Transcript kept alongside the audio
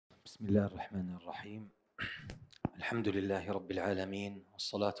بسم الله الرحمن الرحيم الحمد لله رب العالمين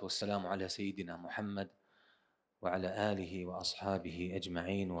والصلاة والسلام على سيدنا محمد وعلى آله وأصحابه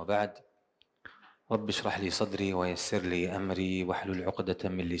أجمعين وبعد رب اشرح لي صدري ويسر لي أمري واحلل عقدة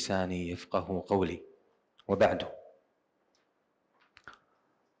من لساني يفقه قولي وبعد.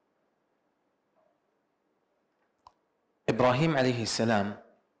 Ibrahim alayhi salam,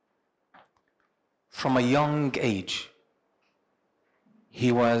 from a young age,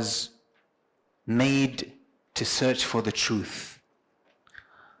 he was made to search for the truth.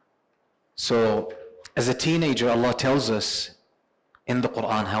 So, as a teenager, Allah tells us in the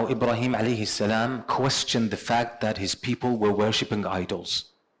Quran how Ibrahim alayhi salam questioned the fact that his people were worshipping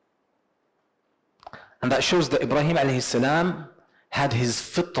idols. And that shows that Ibrahim alayhi salam had his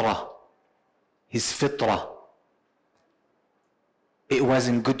fitrah. It was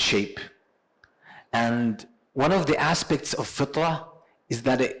in good shape. And one of the aspects of fitrah is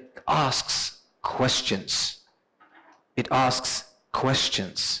that it asks questions. It asks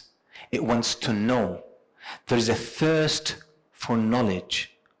questions. It wants to know. There's a thirst for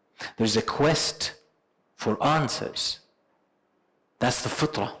knowledge. There's a quest for answers. That's the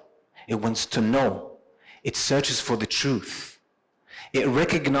fitrah. It wants to know. It searches for the truth. It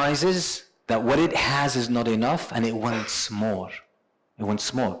recognizes that what it has is not enough and it wants more. It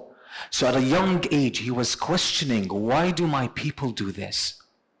wants more. So at a young age, he was questioning, why do my people do this?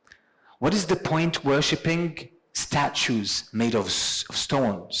 What is the point worshipping statues made of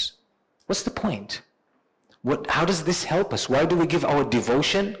stones? What's the point? How does this help us? Why do we give our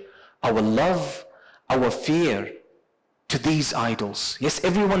devotion, our love, our fear to these idols? Yes,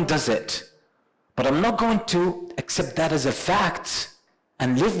 everyone does it. But I'm not going to accept that as a fact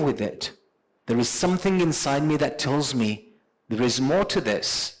and live with it. There is something inside me that tells me there is more to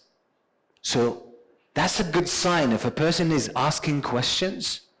this. So that's a good sign. If a person is asking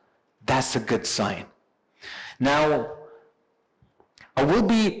questions, that's a good sign. Now, I will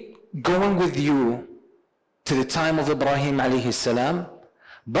be going with you to the time of Ibrahim alayhi salam,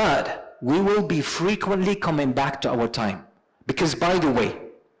 but we will be frequently coming back to our time. Because by the way,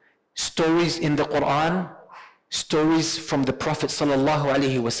 stories in the Quran, stories from the Prophet sallallahu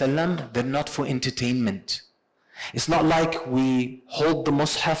alaihi wasallam, they're not for entertainment. It's not like we hold the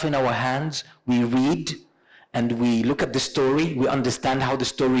mushaf in our hands, we read, and we look at the story, we understand how the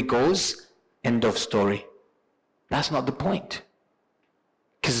story goes, end of story. That's not the point.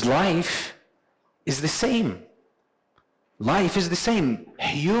 Because life is the same. Life is the same.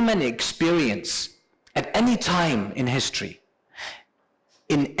 Human experience at any time in history,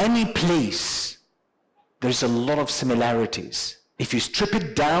 in any place, there's a lot of similarities. If you strip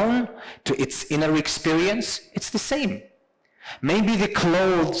it down to its inner experience, it's the same. Maybe the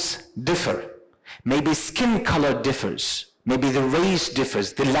clothes differ. Maybe skin color differs. Maybe the race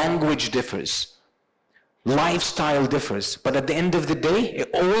differs. The language differs. Lifestyle differs. But at the end of the day, it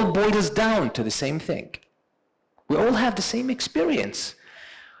all boils down to the same thing. We all have the same experience.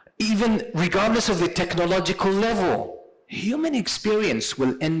 Even regardless of the technological level, human experience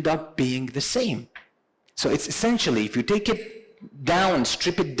will end up being the same. So it's essentially, if you take it down,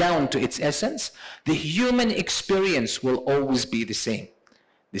 strip it down to its essence, the human experience will always be the same.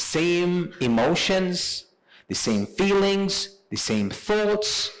 The same emotions, the same feelings, the same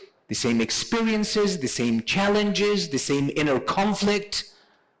thoughts, the same experiences, the same challenges, the same inner conflict,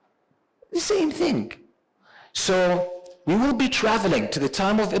 the same thing. So we will be traveling to the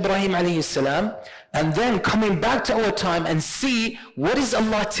time of Ibrahim alayhi salam and then coming back to our time and see what is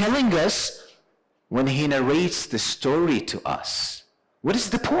Allah telling us when He narrates the story to us. What is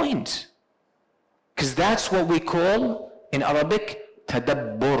the point? Because that's what we call in Arabic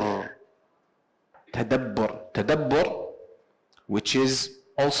tadabbur. Tadabbur, which is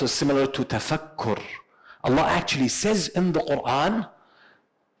also similar to tafakkur. Allah actually says in the Quran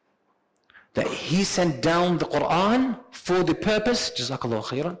that He sent down the Quran for the purpose, Jazakallah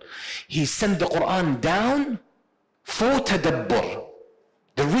khairan, He sent the Quran down for tadabbur.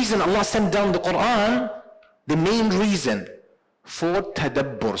 The reason Allah sent down the Quran, the main reason, for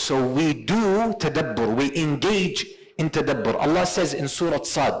tadabbur. So we do tadabbur, we engage in tadabbur. Allah says in Surah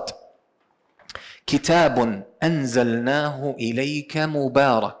Sad, كتاب أنزلناه إليك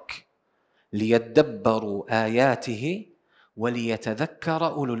مبارك ليدبروا آياته وليتذكر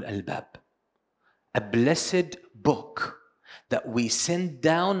أولو الألباب. A blessed book that we send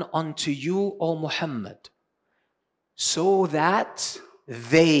down unto you, O Muhammad, so that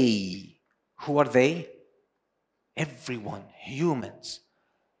they, who are they? Everyone, humans.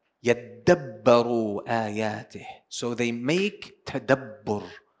 يَدَّبَّرُوا آيَاتِهِ. So they make tadabbur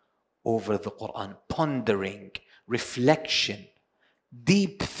over the Quran, pondering, reflection,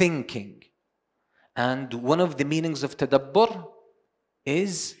 deep thinking. And one of the meanings of tadabbur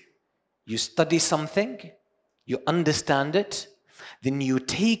is you study something, you understand it, then you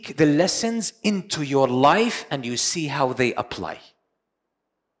take the lessons into your life and you see how they apply.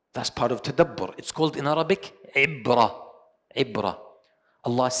 That's part of tadabbur. It's called in Arabic, ibra. Ibra.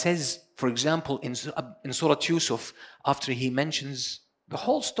 Allah says, for example, in Surah Yusuf, after He mentions the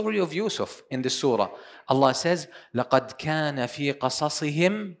whole story of Yusuf in the surah, Allah says, لَقَدْ كَانَ فِي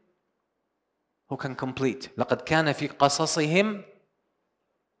قَصَصِهِمْ. Who can complete? لَقَدْ كَانَ فِي قَصَصِهِمْ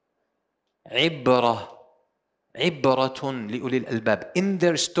عِبْرَةٌ لِأُولِي الْأَلْبَابِ. In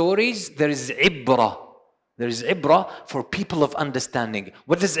their stories, there is ibra. There is ibra for people of understanding.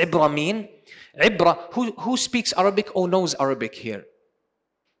 What does ibra mean? Ibra, who speaks Arabic or knows Arabic here?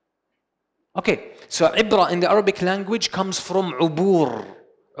 Okay, so ibra in the Arabic language comes from ubur.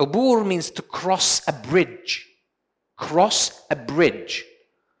 Ubur means to cross a bridge. Cross a bridge.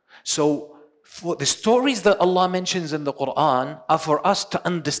 So for the stories that Allah mentions in the Quran are for us to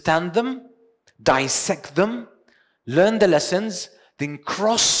understand them, dissect them, learn the lessons, then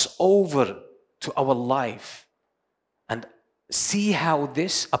cross over to our life and see how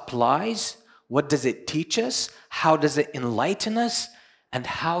this applies. What does it teach us? How does it enlighten us? And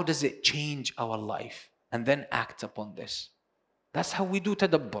how does it change our life? And then act upon this. That's how we do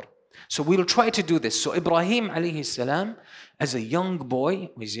tadabbur. So we'll try to do this. So Ibrahim alayhi salam, as a young boy,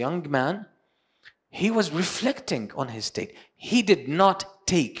 as a young man, he was reflecting on his state. He did not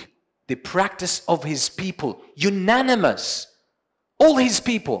take the practice of his people, unanimous. All his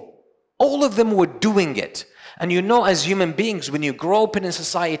people, all of them were doing it. And you know, as human beings, when you grow up in a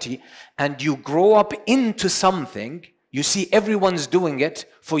society and you grow up into something, you see everyone's doing it,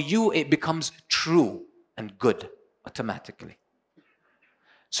 for you it becomes true and good automatically.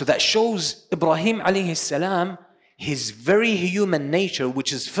 So that shows Ibrahim alayhi salam, his very human nature,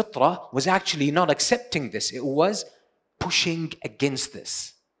 which is fitrah, was actually not accepting this. It was pushing against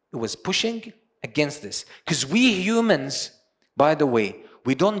this. It was pushing against this. Because we humans, by the way,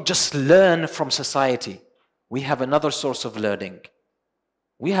 we don't just learn from society. We have another source of learning.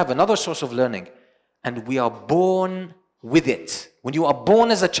 We have another source of learning. And we are born with it. When you are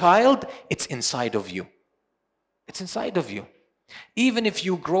born as a child, it's inside of you. It's inside of you. Even if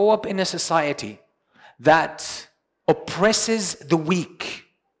you grow up in a society that oppresses the weak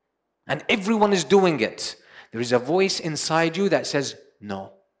and everyone is doing it, there is a voice inside you that says,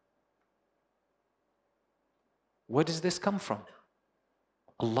 no. Where does this come from?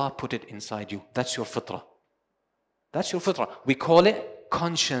 Allah put it inside you. That's your fitrah. That's your fitrah. We call it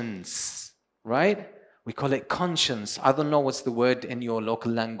conscience, right? We call it conscience. I don't know what's the word in your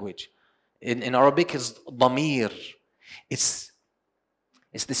local language. In Arabic, it's dhamir. It's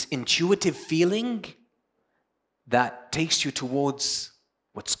this intuitive feeling that takes you towards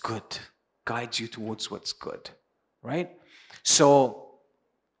what's good, guides you towards what's good, right? So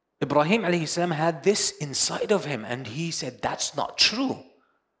Ibrahim alayhi salam had this inside of him, and he said, that's not true.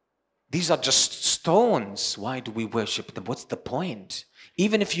 These are just stones. Why do we worship them? What's the point?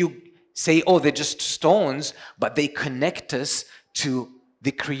 Even if you say, oh, they're just stones, but they connect us to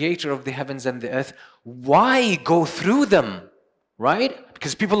the creator of the heavens and the earth, why go through them, right?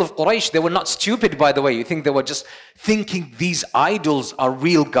 Because people of Quraysh, they were not stupid, by the way. You think they were just thinking these idols are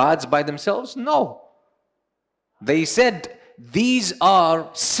real gods by themselves? No. They said, these are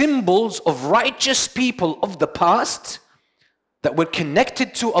symbols of righteous people of the past that were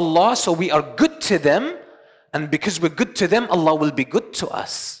connected to Allah, so we are good to them, and because we're good to them, Allah will be good to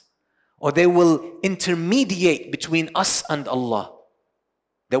us. Or they will intermediate between us and Allah.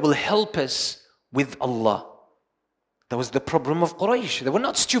 They will help us with Allah. That was the problem of Quraysh. They were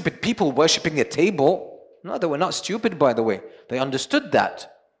not stupid people worshipping a table. No, they were not stupid, by the way. They understood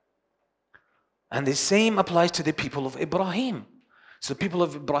that. And the same applies to the people of Ibrahim. So the people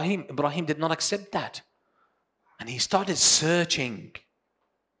of Ibrahim did not accept that. And he started searching.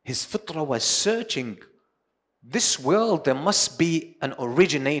 His fitrah was searching. This world, there must be an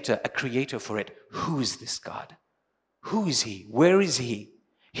originator, a creator for it. Who is this God? Who is He? Where is He?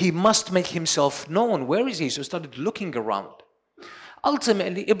 He must make Himself known. Where is He? So he started looking around.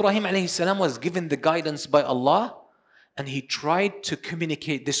 Ultimately, Ibrahim alayhi salam was given the guidance by Allah, and he tried to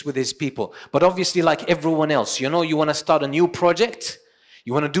communicate this with his people. But obviously, like everyone else, you know, you want to start a new project,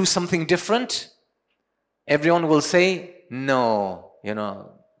 you want to do something different, everyone will say, no, you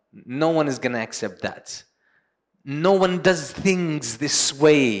know, no one is going to accept that. No one does things this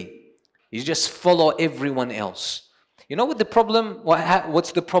way. You just follow everyone else. You know what the problem,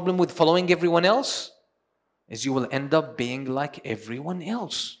 what's the problem with following everyone else? Is you will end up being like everyone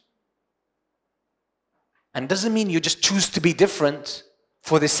else. And doesn't mean you just choose to be different.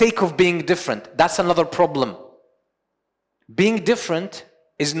 for the sake of being different. That's another problem. Being different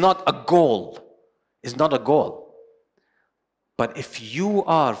is not a goal. Is not a goal. But if you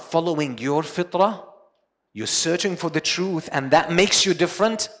are following your fitrah, you're searching for the truth, and that makes you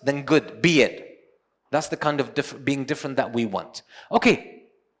different, then good, be it. That's the kind of being different that we want. Okay,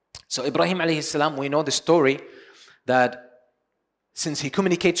 so Ibrahim alayhi salam, we know the story that since he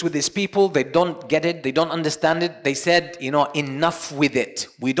communicates with his people, they don't get it, they don't understand it. They said, enough with it.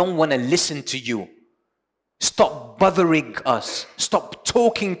 We don't want to listen to you. Stop bothering us. Stop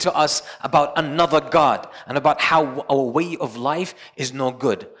talking to us about another God and about how our way of life is no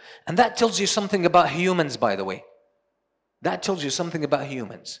good. And that tells you something about humans, by the way. That tells you something about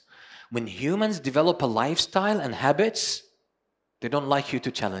humans. When humans develop a lifestyle and habits, they don't like you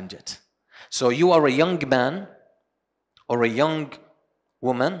to challenge it. So you are a young man or a young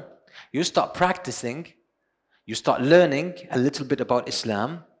woman, you start practicing, you start learning a little bit about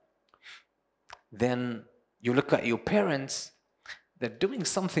Islam, then you look at your parents, they're doing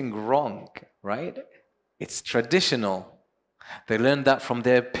something wrong, right? It's traditional. They learned that from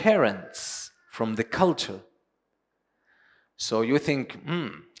their parents, from the culture. So you think,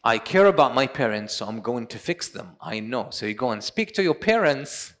 I care about my parents, so I'm going to fix them. I know. So you go and speak to your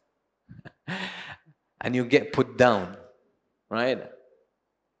parents, and you get put down, right?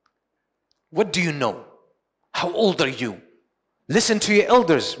 What do you know? How old are you? Listen to your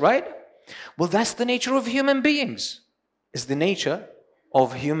elders, right? Well, that's the nature of human beings. It's the nature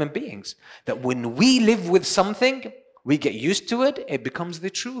of human beings. That when we live with something, we get used to it, it becomes the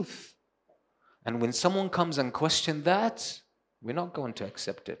truth. And when someone comes and questions that, we're not going to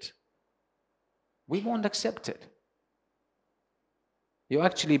accept it. We won't accept it. You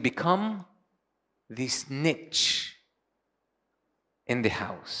actually become the snitch in the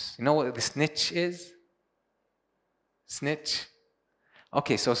house. You know what the snitch is? Snitch.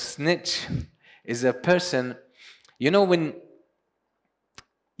 Okay, so snitch is a person, when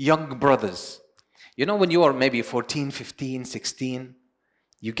young brothers, when you are maybe 14, 15, 16,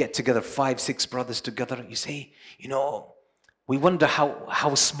 you get together, 5, 6 brothers together, you say, we wonder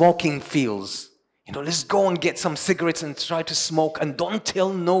how smoking feels. Let's go and get some cigarettes and try to smoke and don't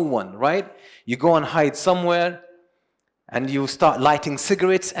tell no one, right? You go and hide somewhere and you start lighting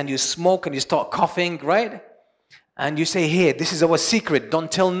cigarettes and you smoke and you start coughing, right? And you say, hey, this is our secret,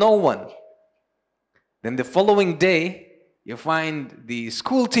 don't tell no one. Then the following day, you find the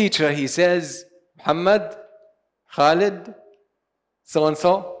school teacher, he says, Muhammad, Khalid,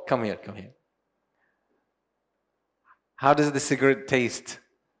 so-and-so, come here. How does the cigarette taste?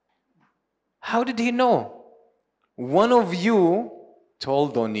 How did he know? One of you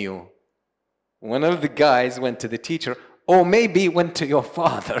told on you. One of the guys went to the teacher, or maybe went to your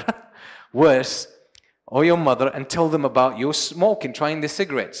father, worse, or your mother, and told them about you smoking, trying the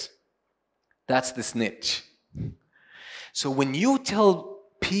cigarettes. That's the snitch. So when you tell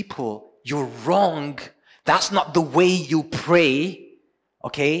people you're wrong, that's not the way you pray,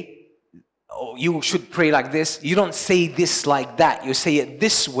 okay? Oh, you should pray like this. You don't say this like that. You say it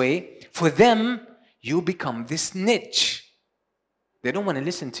this way. For them, you become this snitch. They don't want to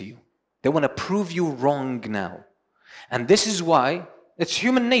listen to you. They want to prove you wrong now. And this is why it's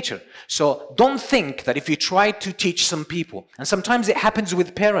human nature. So don't think that if you try to teach some people, and sometimes it happens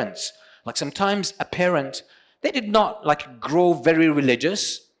with parents, like sometimes a parent, they did not grow very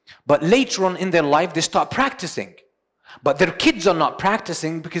religious, but later on in their life they start practicing. But their kids are not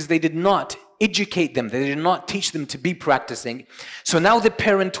practicing because they did not educate them. They did not teach them to be practicing. So now the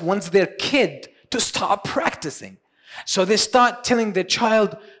parent wants their kid to start practicing. So they start telling their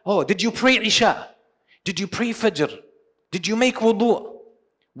child, oh, did you pray Isha? Did you pray Fajr? Did you make wudu?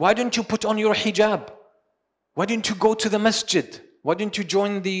 Why don't you put on your hijab? Why didn't you go to the masjid? Why didn't you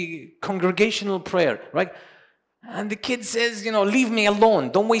join the congregational prayer, right? And the kid says, leave me alone.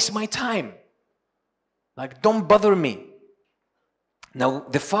 Don't waste my time. Don't bother me. Now,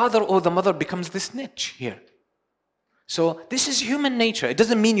 the father or the mother becomes the snitch here. So this is human nature. It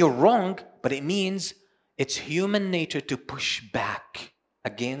doesn't mean you're wrong, but it means it's human nature to push back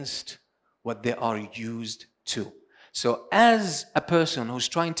against what they are used to. So as a person who's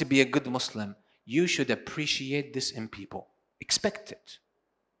trying to be a good Muslim, you should appreciate this in people. Expect it.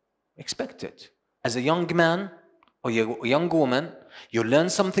 Expect it. As a young man or a young woman, you learn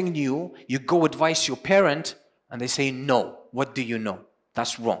something new, you go advise your parent, and they say, no, what do you know?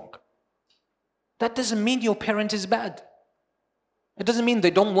 That's wrong. That doesn't mean your parent is bad. It doesn't mean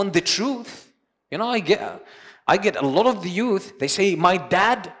they don't want the truth. I get a lot of the youth, they say, my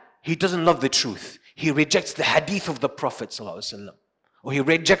dad, he doesn't love the truth. He rejects the hadith of the Prophet ﷺ, or he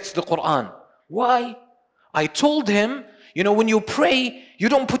rejects the Quran. Why? I told him, you know, when you pray, you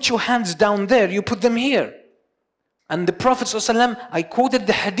don't put your hands down there, you put them here. And the Prophet ﷺ, I quoted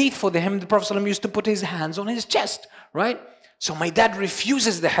the hadith for him, the Prophet ﷺ used to put his hands on his chest, right? So my dad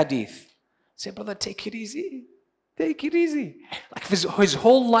refuses the hadith. I say, brother, take it easy. Take it easy. Like his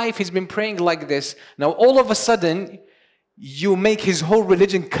whole life he's been praying like this. Now all of a sudden, you make his whole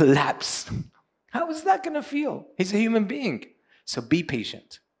religion collapse. How is that going to feel? He's a human being. So be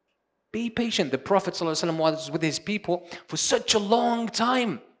patient. Be patient. The Prophet ﷺ was with his people for such a long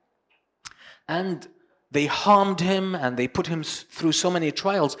time. And they harmed him and they put him through so many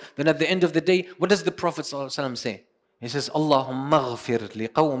trials. Then at the end of the day, what does the Prophet ﷺ say? He says, Allahumma ghafir li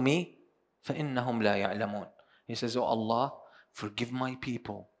qawmi fa innahum la ya'lamun. He says, oh Allah, forgive my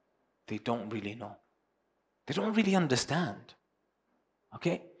people. They don't really know. They don't really understand.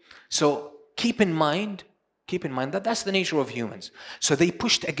 Okay? So keep in mind that that's the nature of humans. So they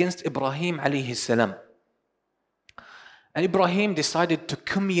pushed against Ibrahim alayhi salam. And Ibrahim decided to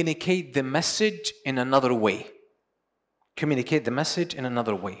communicate the message in another way. Communicate the message in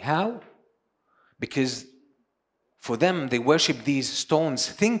another way. How? Because for them, they worship these stones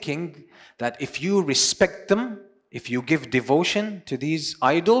thinking that if you respect them, if you give devotion to these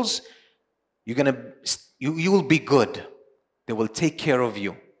idols, you will be good. They will take care of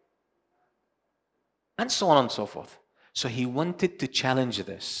you. And so on and so forth. So he wanted to challenge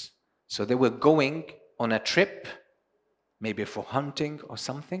this. So they were going on a trip, maybe for hunting or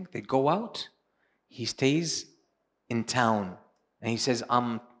something. They go out. He stays in town. And he says,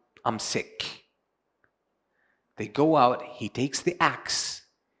 I'm sick. They go out. He takes the axe.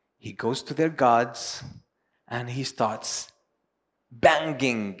 He goes to their gods. And he starts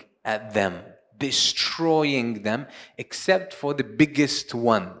banging at them, destroying them, except for the biggest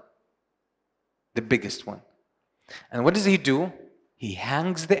one. The biggest one. And what does he do? He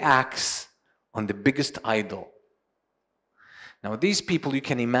hangs the axe on the biggest idol. Now these people, you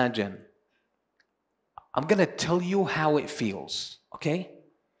can imagine, I'm going to tell you how it feels, okay?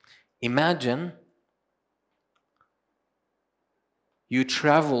 Imagine you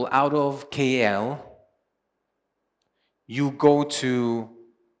travel out of KL, you go to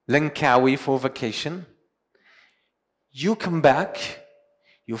Langkawi for vacation, you come back,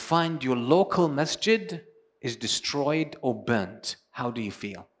 you find your local masjid is destroyed or burnt. How do you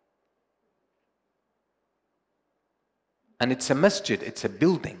feel? And it's a masjid, it's a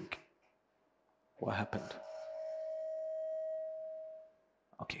building. What happened?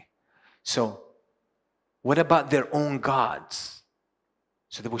 Okay. So, what about their own gods?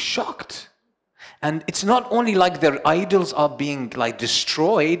 So they were shocked. And it's not only like their idols are being like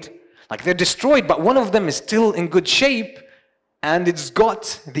destroyed, like they're destroyed, but one of them is still in good shape and it's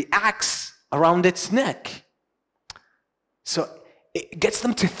got the axe around its neck. So it gets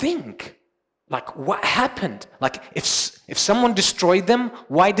them to think, like, what happened? Like, if someone destroyed them,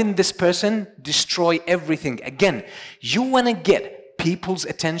 why didn't this person destroy everything? Again, you want to get people's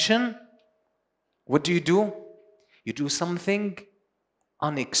attention. What do? You do something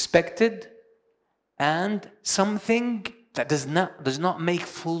unexpected and something that does not make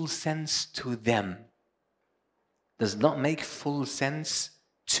full sense to them. Does not make full sense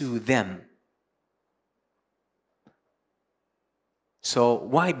to them. So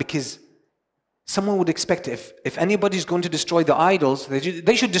why? Because someone would expect if anybody's going to destroy the idols,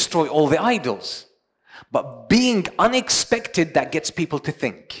 they should destroy all the idols. But being unexpected, that gets people to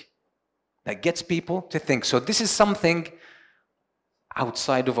think. That gets people to think. So this is something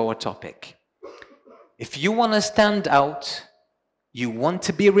outside of our topic. If you want to stand out, you want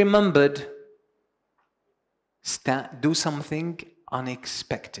to be remembered, do something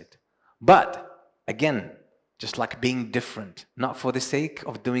unexpected. But again, just like being different, not for the sake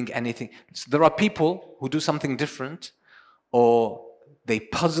of doing anything. So there are people who do something different, or they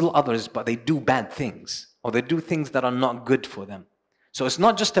puzzle others, but they do bad things, or they do things that are not good for them. So it's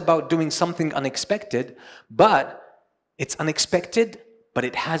not just about doing something unexpected, but it's unexpected, but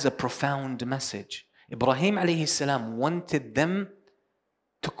it has a profound message. Ibrahim alayhi salam wanted them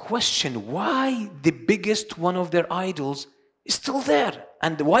to question why the biggest one of their idols is still there,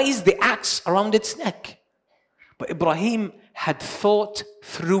 and why is the axe around its neck? But Ibrahim had thought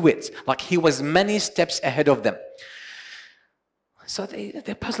through it, like he was many steps ahead of them. So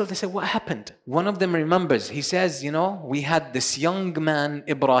they're puzzled. They say, what happened? One of them remembers. He says, you know, we had this young man,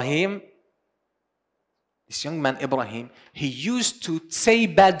 Ibrahim. This young man, Ibrahim, he used to say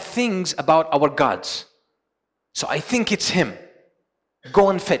bad things about our gods. So I think it's him. Go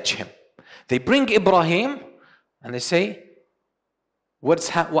and fetch him. They bring Ibrahim and they say, what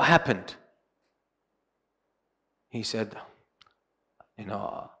happened? He said, you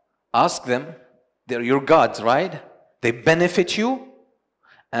know, ask them. They're your gods, right? They benefit you,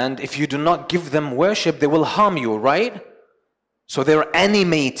 and if you do not give them worship, they will harm you, right? So they're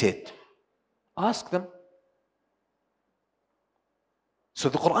animated. Ask them. So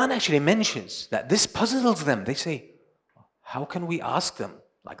the Quran actually mentions that this puzzles them. They say, how can we ask them?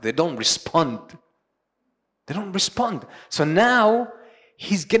 Like they don't respond. They don't respond. So now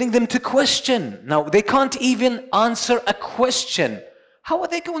he's getting them to question. Now they can't even answer a question. How are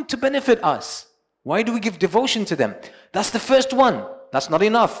they going to benefit us? Why do we give devotion to them? That's the first one. That's not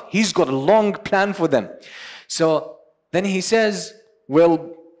enough. He's got a long plan for them. So then he says,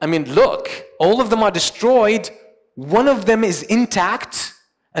 well, I mean, look, all of them are destroyed. One of them is intact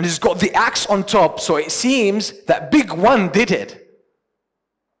and has got the axe on top. So it seems that big one did it.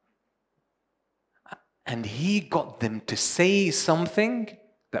 And he got them to say something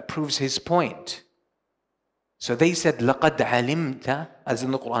that proves his point. So they said, لَقَدْ عَلِمْتَ, as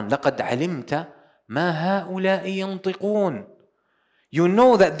in the Quran, لَقَدْ عَلِمْتَ مَا هَؤُلَاءِ يَنْطِقُونَ. You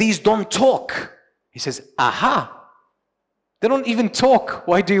know that these don't talk. He says, aha. They don't even talk.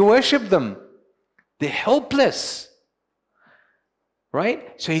 Why do you worship them? They're helpless.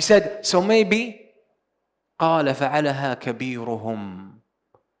 Right? So he said, so maybe, قَالَ فَعَلَهَا كَبِيرُهُمْ.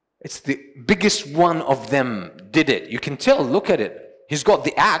 It's the biggest one of them did it. You can tell, look at it. He's got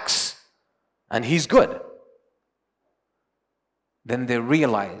the axe and he's good. Then they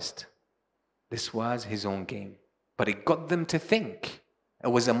realized this was his own game. But it got them to think. It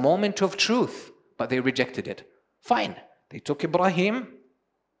was a moment of truth, but they rejected it. Fine. They took Ibrahim.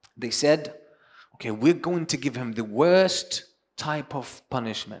 They said, okay, we're going to give him the worst type of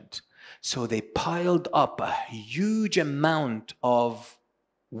punishment. So they piled up a huge amount of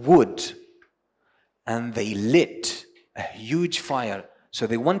wood and they lit a huge fire. So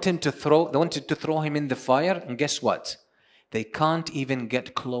they wanted to throw him in the fire, and guess what? They can't even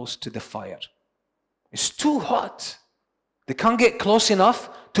get close to the fire. It's too hot. They can't get close enough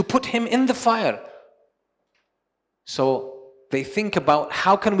to put him in the fire. So they think about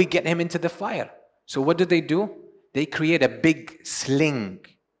how can we get him into the fire. So what do? They create a big sling,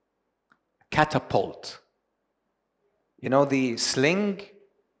 catapult. You know the sling?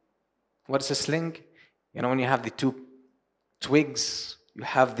 What is a sling? You know when you have the two twigs, you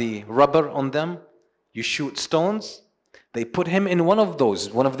have the rubber on them, you shoot stones. They put him in one of those,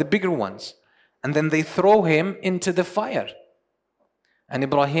 one of the bigger ones, and then they throw him into the fire. And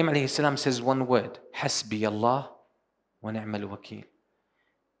Ibrahim alayhi salam says one word, Hasbi Allah wa ni'mal wakeel.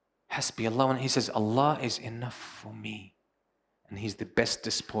 Hasbi Allah, he says, Allah is enough for me. And He's the best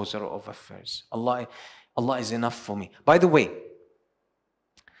disposer of affairs. Allah is enough for me. By the way,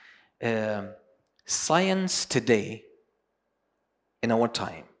 science today, in our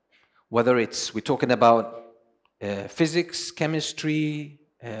time, whether we're talking about physics, chemistry,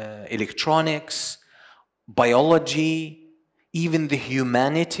 electronics, biology, even the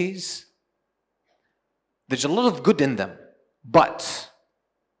humanities, there's a lot of good in them, but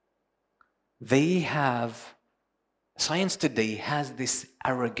science today has this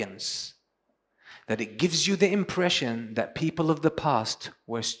arrogance that it gives you the impression that people of the past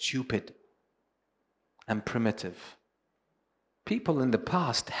were stupid and primitive. People in the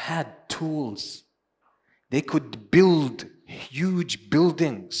past had tools. They could build huge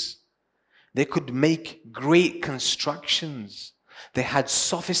buildings. They could make great constructions. They had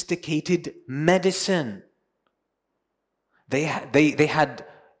sophisticated medicine. They had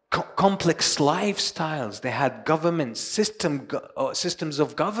complex lifestyles. They had government systems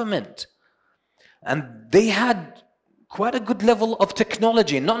of government. And they had quite a good level of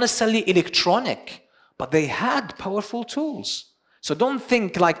technology, not necessarily electronic, but they had powerful tools. So don't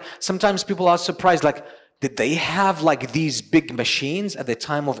think like, sometimes people are surprised, like, did they have like these big machines at the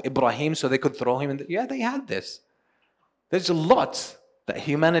time of Ibrahim so they could throw him in? Yeah, they had this. There's a lot that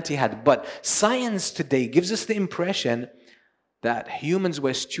humanity had. But science today gives us the impression that humans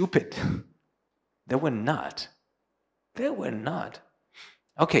were stupid. They were not. They were not.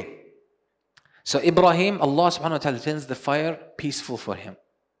 Okay. So Ibrahim, Allah subhanahu wa ta'ala turns the fire peaceful for him.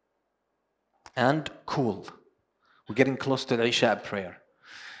 And cool. We're getting close to the Isha prayer.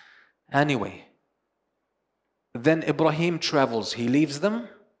 Anyway. Then Ibrahim travels. He leaves them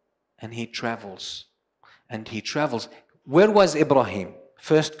and he travels. And he travels. Where was Ibrahim?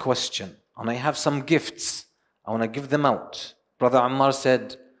 First question. And I have some gifts. I want to give them out. Brother Ammar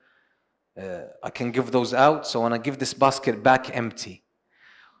said, I can give those out, so I want to give this basket back empty.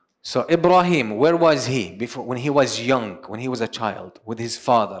 So Ibrahim, where was he before, when he was young, when he was a child, with his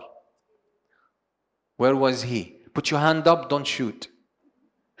father? Where was he? Put your hand up, don't shoot.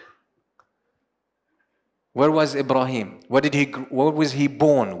 Where was Ibrahim? Where was he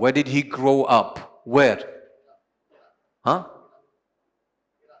born? Where did he grow up? Where? Huh?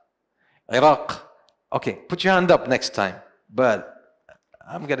 Iraq. Okay, put your hand up next time. But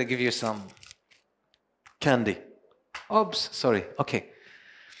I'm gonna give you some candy. Oops, sorry. Okay.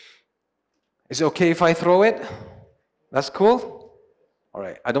 Is it okay if I throw it? That's cool? All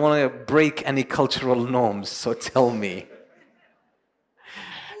right. I don't want to break any cultural norms, so tell me.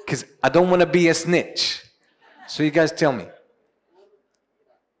 Because I don't want to be a snitch. So you guys tell me.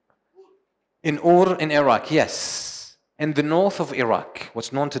 In Ur in Iraq, yes. In the north of Iraq,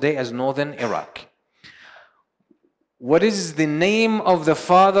 what's known today as northern Iraq. What is the name of the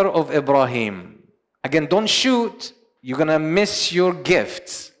father of Ibrahim? Again, don't shoot. You're going to miss your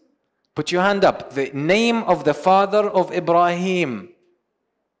gifts. Put your hand up. The name of the father of Ibrahim.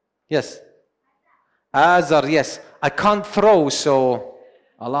 Yes. Azar, yes. I can't throw, so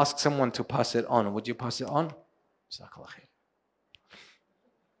I'll ask someone to pass it on. Would you pass it on?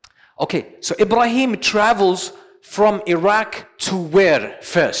 Okay, so Ibrahim travels from Iraq to where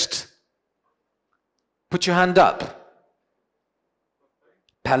first? Put your hand up.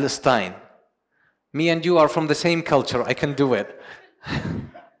 Palestine. Me and you are from the same culture. I can do it.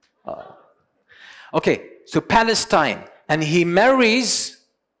 Okay, so Palestine. And he marries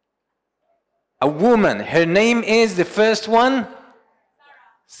a woman. Her name is the first one?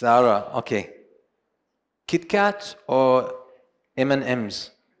 Sarah. Okay. Kit Kat or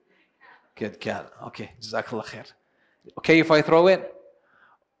M&M's? Kit Kat. Okay. Jazakallah khair. Okay if I throw it?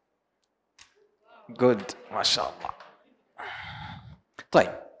 Good. MashaAllah.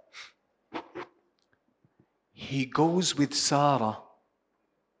 طيب. He goes with Sarah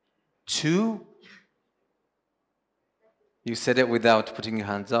to, you said it without putting your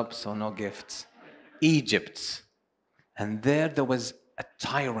hands up, so no gifts, Egypt. And there was a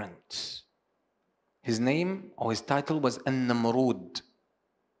tyrant. His name or his title was An-Namrud.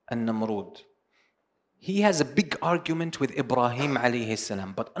 An-Namrud. He has a big argument with Ibrahim alayhi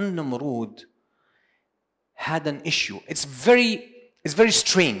salam, but An-Namrud had an issue. It's very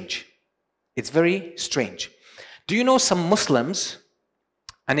strange. It's very strange. Do you know some Muslims,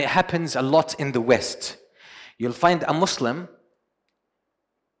 and it happens a lot in the West, you'll find a Muslim,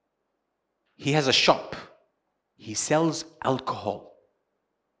 he has a shop, he sells alcohol,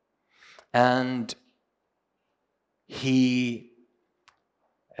 and he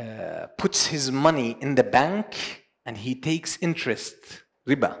puts his money in the bank and he takes interest,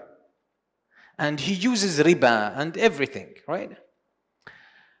 riba. And he uses riba and everything, right?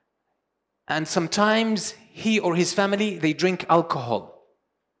 And sometimes he or his family, they drink alcohol.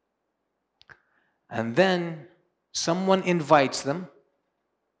 And then someone invites them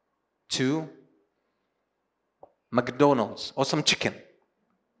to McDonald's or some chicken.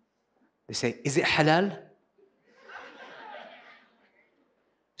 They say, is it halal?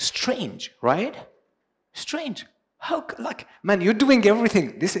 Strange, right? Strange. How, like, man, you're doing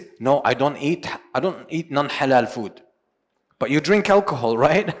everything. This is, no, I don't eat non-halal food. But you drink alcohol,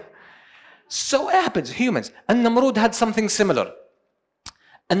 right? So it happens, humans. And Namrud had something similar.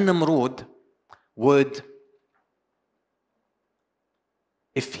 And Namrud would,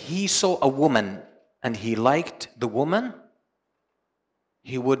 if he saw a woman and he liked the woman,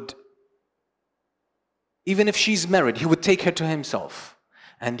 he would, even if she's married, he would take her to himself.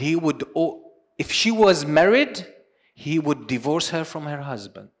 And he would, if she was married, he would divorce her from her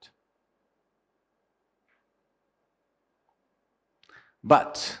husband.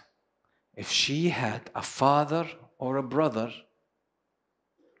 But if she had a father or a brother,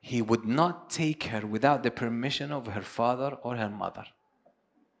 he would not take her without the permission of her father or her mother.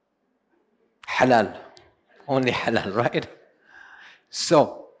 Halal. Only halal, right?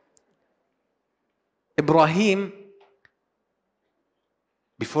 So, Ibrahim,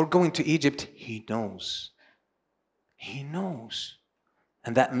 before going to Egypt, he knows. He knows.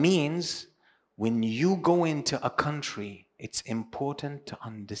 And that means when you go into a country, it's important to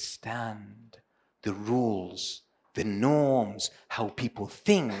understand the rules, the norms, how people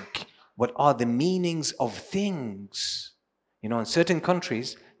think, what are the meanings of things. You know, in certain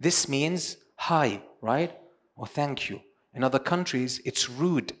countries, this means hi, right? Or thank you. In other countries, it's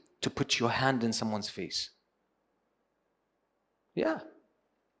rude to put your hand in someone's face. Yeah.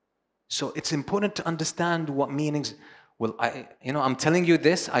 So it's important to understand what meanings. Well, I'm telling you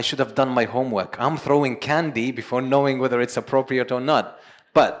this, I should have done my homework. I'm throwing candy before knowing whether it's appropriate or not.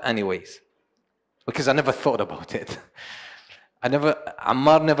 But anyways, because I never thought about it.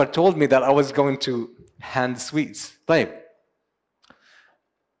 Ammar never told me that I was going to hand sweets. طيب.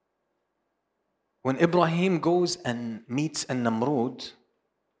 When Ibrahim goes and meets An-Namrud,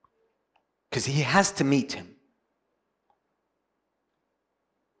 because he has to meet him,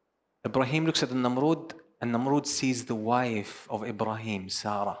 Ibrahim looks at An-Namrud and Namrud sees the wife of Ibrahim,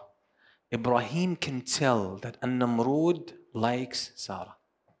 Sarah. Ibrahim can tell that Namrud likes Sarah.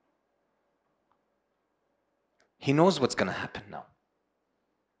 He knows what's going to happen now.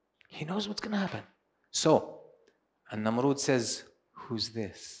 He knows what's going to happen. So, and Namrud says, who's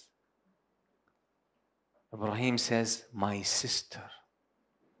this? Ibrahim says, my sister.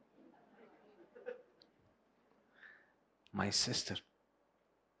 My sister.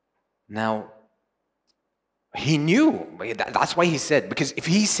 Now, he knew, that's why he said, because if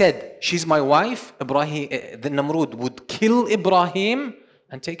he said, she's my wife, Ibrahim, the Namrud would kill Ibrahim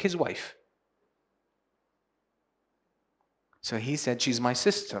and take his wife. So he said, she's my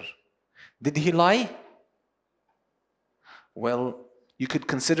sister. Did he lie? Well, you could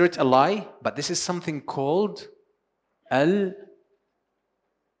consider it a lie, but this is something called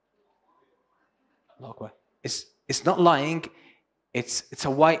It's not lying, it's a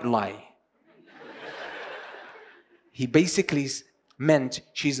white lie. He basically meant,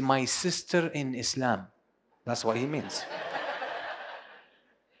 she's my sister in Islam. That's what he means.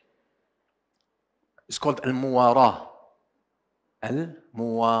 It's called al-muwara.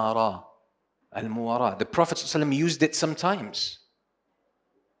 Al-muwara. Al-muwara. The Prophet ﷺ used it sometimes.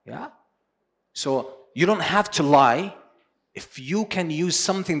 Yeah? So you don't have to lie. If you can use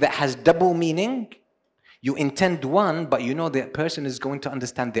something that has double meaning, you intend one, but you know the person is going to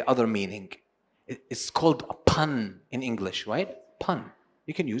understand the other meaning. It's called a pun in English, right? Pun.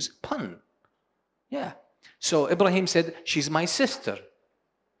 You can use pun. Yeah. So Ibrahim said, she's my sister.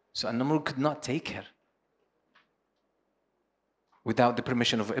 So Namrud could not take her without the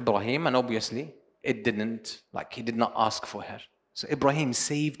permission of Ibrahim, and obviously it didn't, he did not ask for her. So Ibrahim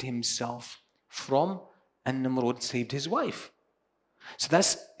saved himself from, and Namrud saved his wife. So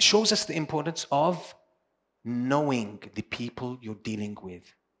that shows us the importance of knowing the people you're dealing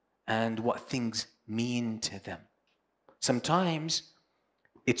with and what things mean to them. Sometimes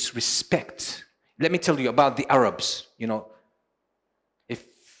it's respect. Let me tell you about the Arabs. You know,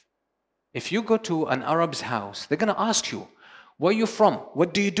 if you go to an Arab's house, they're going to ask you, where are you from?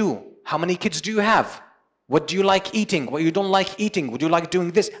 What do you do? How many kids do you have? What do you like eating? What you don't like eating? Would you like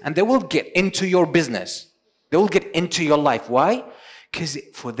doing this? And they will get into your business. They will get into your life. Why? Because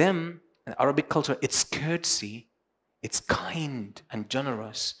for them, in Arabic culture, it's courtesy, it's kind and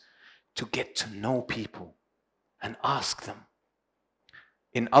generous to get to know people and ask them.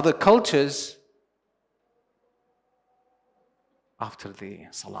 In other cultures, after the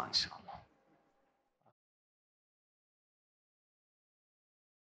salah, inshallah.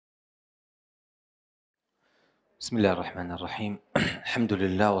 Bismillah ar-Rahman ar-Rahim.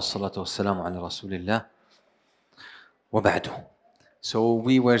 Alhamdulillah wa salatu wa salamu ala Rasulillah. Wa ba'du. So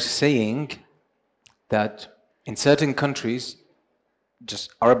we were saying that in certain countries,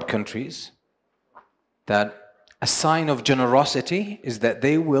 just Arab countries, that a sign of generosity is that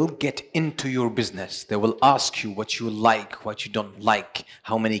they will get into your business. They will ask you what you like, what you don't like,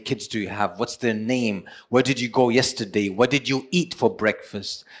 how many kids do you have, what's their name, where did you go yesterday, what did you eat for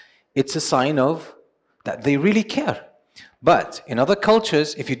breakfast. It's a sign of that they really care. But in other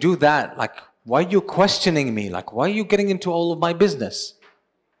cultures, if you do that, why are you questioning me? Why are you getting into all of my business?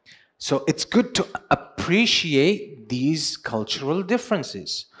 So it's good to appreciate these cultural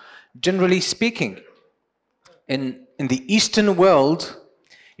differences. Generally speaking, in the Eastern world,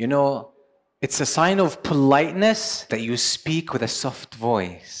 you know, it's a sign of politeness that you speak with a soft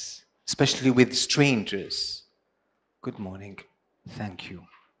voice, especially with strangers. Good morning, thank you.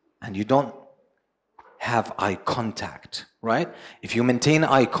 And you don't have eye contact, right? If you maintain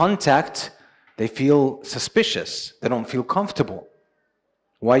eye contact, they feel suspicious. They don't feel comfortable.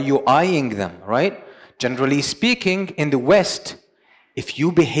 Why are you eyeing them, right? Generally speaking, in the West, if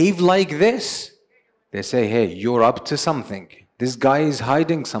you behave like this, they say, hey, you're up to something. This guy is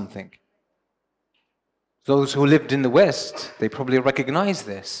hiding something. Those who lived in the West, they probably recognize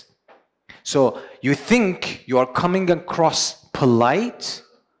this. So you think you are coming across polite,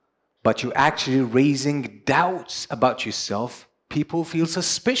 but you're actually raising doubts about yourself. People feel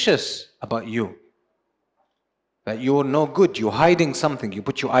suspicious about you. That you're no good, you're hiding something. You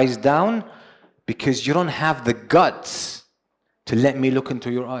put your eyes down because you don't have the guts to let me look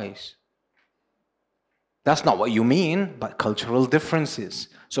into your eyes. That's not what you mean, but cultural differences.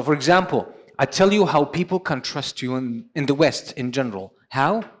 So for example, I tell you how people can trust you in the West in general.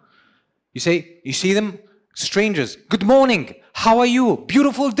 How? You see them, strangers, good morning, how are you?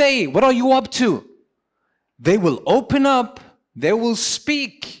 Beautiful day, what are you up to? They will open up, they will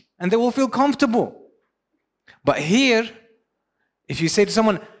speak, and they will feel comfortable. But here, if you say to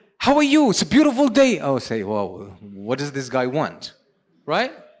someone, how are you? It's a beautiful day. Oh, say, well, what does this guy want?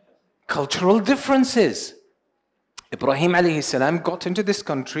 Right? cultural differences. Ibrahim alayhi salam got into this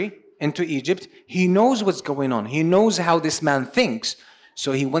country, into Egypt. He knows what's going on. He knows how this man thinks.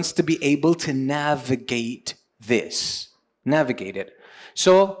 So he wants to be able to navigate this. Navigate it.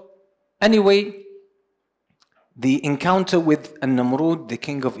 So anyway, the encounter with An-Namrud, the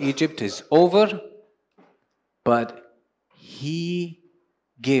king of Egypt, is over. But he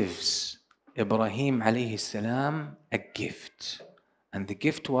gives Ibrahim alayhi salam a gift. And the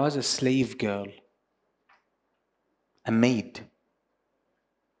gift was a slave girl, a maid.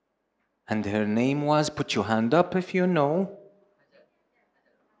 And her name was, put your hand up if you know.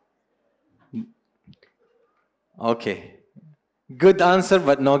 Okay. Good answer,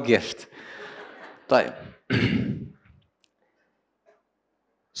 but no gift. Right.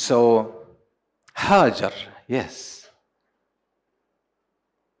 So, Hajar, yes.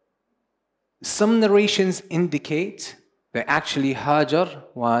 Some narrations indicate that actually Hajar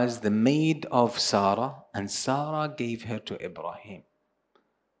was the maid of Sarah, and Sarah gave her to Ibrahim.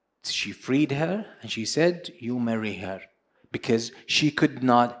 She freed her and she said, you marry her, because she could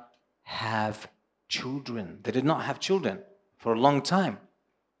not have children. They did not have children for a long time.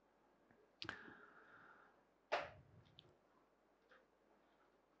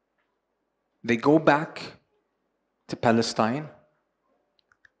 They go back to Palestine.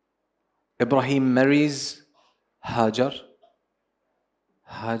 Ibrahim marries Hajar.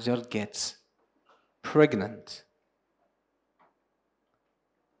 Hajar gets pregnant.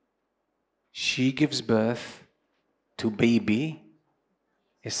 She gives birth to baby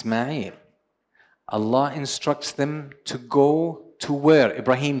Ismail. Allah instructs them to go to where?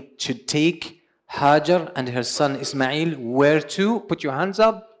 Ibrahim should take Hajar and her son Ismail. Where to? Put your hands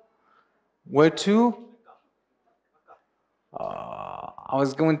up. Where to? I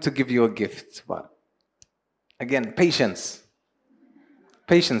was going to give you a gift, but again, patience.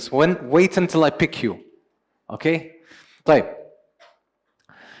 Patience. Wait until I pick you. Okay? Right.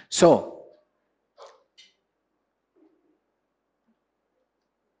 So,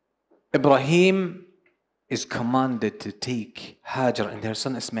 Ibrahim is commanded to take Hajar and her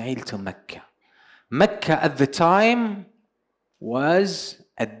son Ismail to Mecca. Mecca at the time was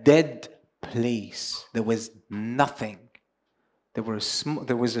a dead place. There was nothing. There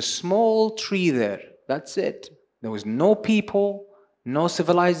was a small tree there. That's it. There was no people, no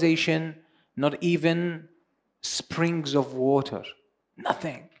civilization, not even springs of water.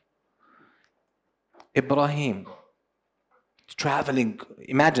 Nothing. Ibrahim, traveling,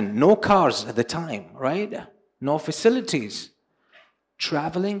 imagine, no cars at the time, right? No facilities.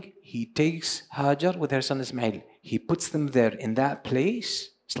 Traveling, he takes Hajar with her son Ismail. He puts them there in that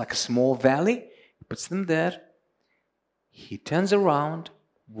place. It's like a small valley. He puts them there. He turns around,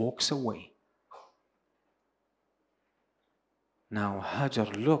 walks away. Now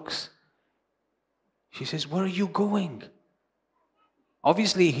Hajar looks. She says, where are you going?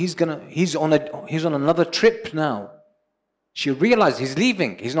 Obviously, he's on another trip now. She realized he's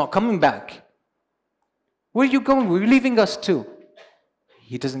leaving. He's not coming back. Where are you going? Were you leaving us too?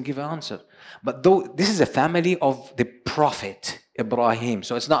 He doesn't give an answer. But though this is a family of the Prophet Ibrahim,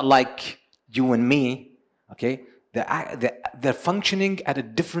 so it's not like you and me, okay? They're functioning at a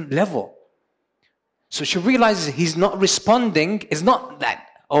different level. So she realizes he's not responding. It's not that,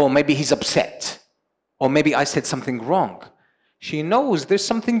 oh, maybe he's upset. Or maybe I said something wrong. She knows there's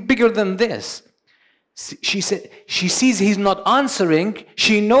something bigger than this. She sees he's not answering.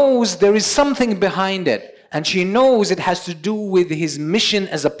 She knows there is something behind it. And she knows it has to do with his mission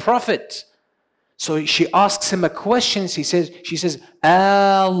as a prophet. So she asks him a question. She says,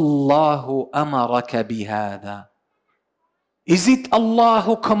 Allahu amaraka bihada. Is it Allah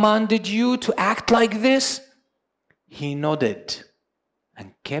who commanded you to act like this? He nodded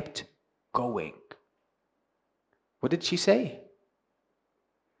and kept going. What did she say?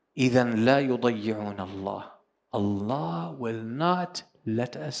 إِذَنْ لَا يُضَيِّعُونَ اللَّهِ. Allah will not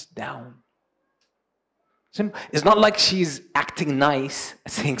let us down. It's not like she's acting nice,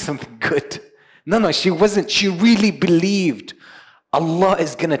 saying something good. No, she wasn't. She really believed Allah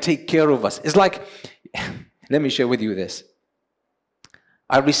is going to take care of us. It's like, let me share with you this.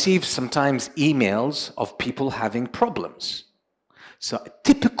 I receive sometimes emails of people having problems. So a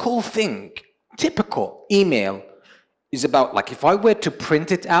typical email is about, like, if I were to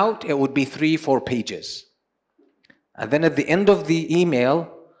print it out, it would be 3-4 pages. And then at the end of the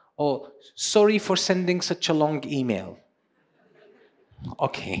email, oh, sorry for sending such a long email.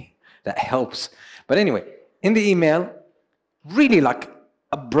 Okay, that helps. But anyway, in the email, really like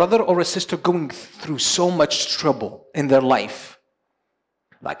a brother or a sister going through so much trouble in their life.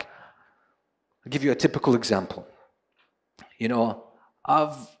 Like, I'll give you a typical example. You know,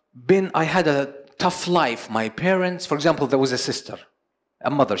 I've I had a tough life. My parents, for example, there was a sister, a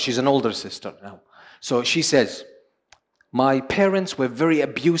mother, she's an older sister now. So she says, my parents were very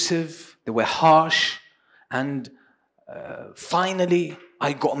abusive, they were harsh, and finally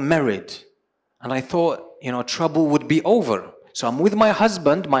I got married. And I thought, you know, trouble would be over. So I'm with my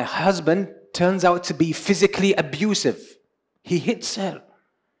husband turns out to be physically abusive. He hits her.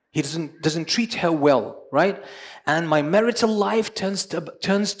 He doesn't treat her well, right? And my marital life turns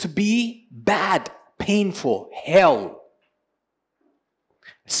to be bad, painful, hell,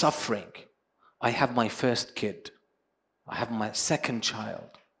 suffering. I have my first kid. I have my second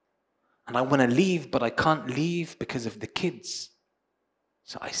child. And I want to leave, but I can't leave because of the kids.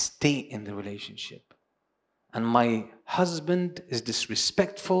 So I stay in the relationship. And my husband is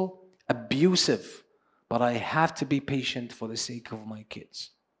disrespectful, abusive, but I have to be patient for the sake of my kids.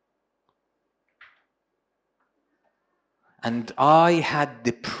 And I had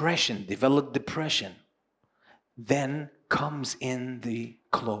depression, developed depression. Then comes in the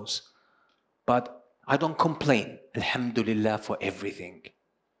close. But I don't complain. Alhamdulillah for everything.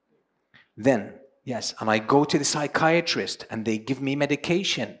 Then, yes, and I go to the psychiatrist and they give me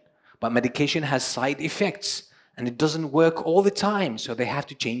medication. But medication has side effects and it doesn't work all the time. So they have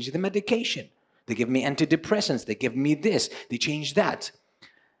to change the medication. They give me antidepressants. They give me this. They change that.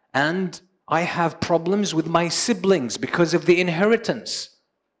 And I have problems with my siblings because of the inheritance.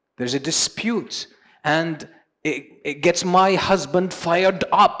 There's a dispute and it gets my husband fired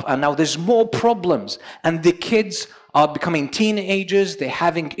up, and now there's more problems. And the kids are becoming teenagers, they're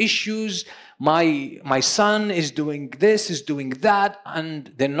having issues. My son is doing this, is doing that,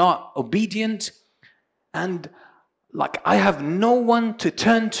 and they're not obedient. And like I have no one to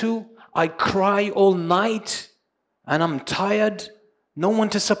turn to. I cry all night and I'm tired. No one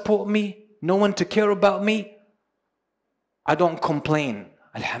to support me. No one to care about me. I don't complain.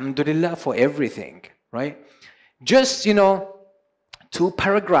 Alhamdulillah for everything, right? Just, you know, 2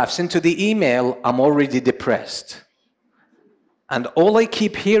 paragraphs into the email, I'm already depressed. And all I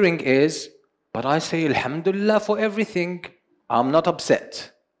keep hearing is, but I say Alhamdulillah for everything. I'm not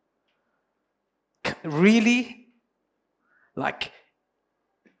upset. Really? Like,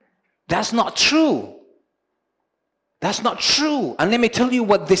 that's not true. That's not true. And let me tell you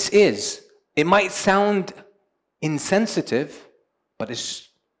what this is. It might sound insensitive, but this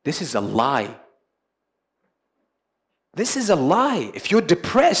is a lie. This is a lie. If you're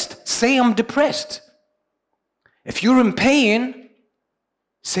depressed, say I'm depressed. If you're in pain,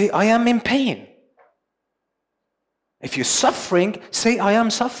 say I am in pain. If you're suffering, say I am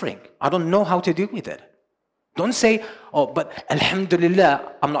suffering. I don't know how to deal with it. Don't say, oh, but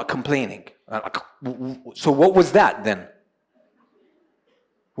Alhamdulillah, I'm not complaining. So what was that then?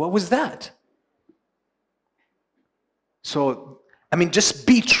 What was that? So, I mean, just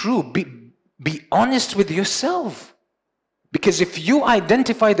be true. Be honest with yourself. Because if you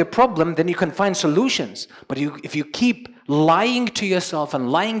identify the problem, then you can find solutions. But if you keep lying to yourself and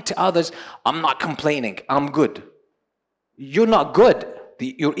lying to others, I'm not complaining, I'm good. You're not good.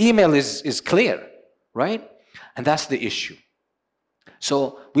 Your email is clear, right? And that's the issue.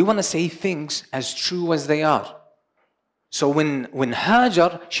 So we want to say things as true as they are. So when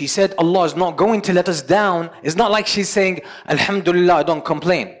Hajar, she said Allah is not going to let us down, it's not like she's saying, Alhamdulillah, I don't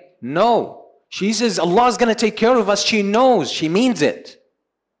complain. No. She says Allah is going to take care of us. She knows. She means it.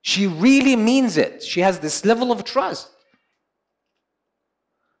 She really means it. She has this level of trust.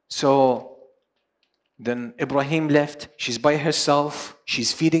 So then Ibrahim left. She's by herself.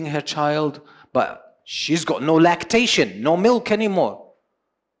 She's feeding her child. But she's got no lactation, no milk anymore.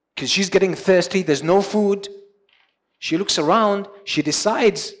 Because she's getting thirsty. There's no food. She looks around. She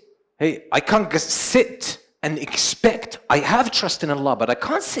decides, hey, I can't just sit and expect, I have trust in Allah, but I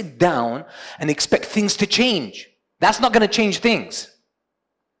can't sit down and expect things to change. That's not going to change things.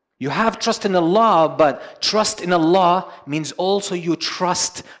 You have trust in Allah, but trust in Allah means also you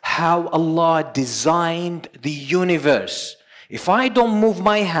trust how Allah designed the universe. If I don't move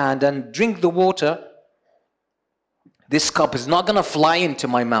my hand and drink the water, this cup is not going to fly into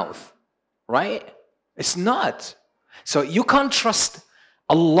my mouth, right? It's not. So you can't trust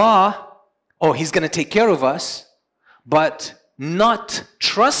Allah, oh, He's going to take care of us, but not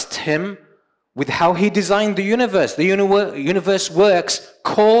trust Him with how He designed the universe. The universe works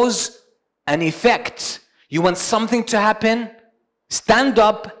cause and effect. You want something to happen, stand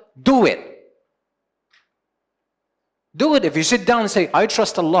up, do it. Do it. If you sit down and say, I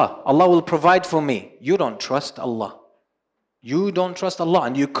trust Allah, Allah will provide for me. You don't trust Allah. You don't trust Allah,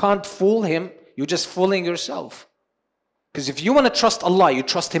 and you can't fool Him. You're just fooling yourself. Because if you want to trust Allah, you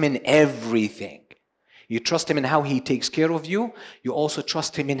trust Him in everything. You trust Him in how He takes care of you. You also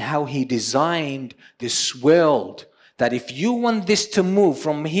trust Him in how He designed this world. That if you want this to move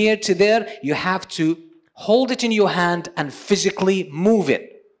from here to there, you have to hold it in your hand and physically move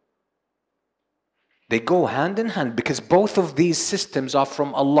it. They go hand in hand because both of these systems are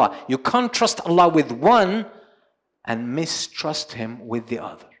from Allah. You can't trust Allah with one and mistrust Him with the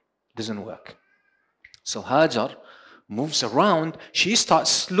other. It doesn't work. So Hajar moves around. She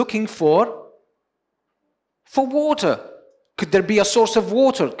starts looking for water. Could there be a source of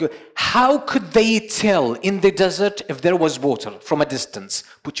water? How could they tell in the desert if there was water from a distance?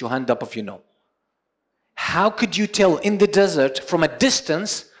 Put your hand up if you know. How could you tell in the desert from a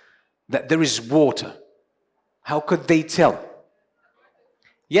distance that there is water? How could they tell?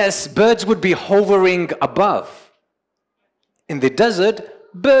 Yes, birds would be hovering above. In the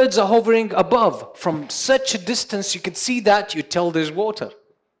desert, birds are hovering above. From such a distance, you could see that, you tell there's water.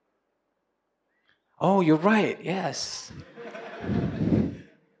 Oh, you're right, yes.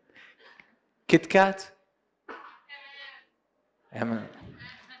 Kit Kat?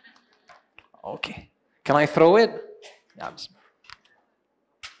 Okay. Can I throw it?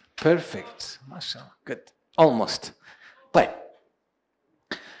 Perfect. MashaAllah. Good. Almost. But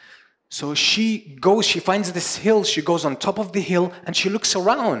so she goes, she finds this hill, she goes on top of the hill and she looks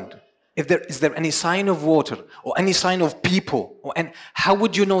around. Is there any sign of water or any sign of people? And how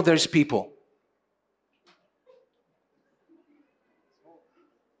would you know there's people?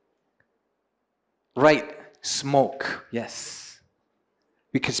 Right, smoke, yes.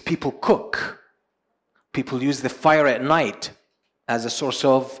 Because people cook. People use the fire at night as a source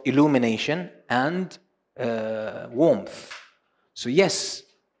of illumination and warmth. So yes,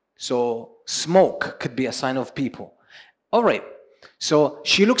 so smoke could be a sign of people. All right, so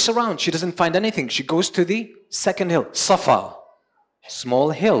she looks around, she doesn't find anything. She goes to the second hill, Safa,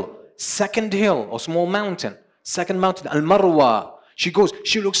 small hill. Second hill or small mountain, second mountain, Al-Marwa. She goes,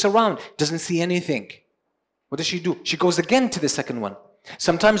 she looks around, doesn't see anything. What does she do? She goes again to the second one.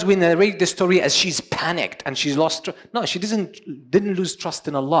 Sometimes we narrate the story as she's panicked and she's lost. No, she didn't lose trust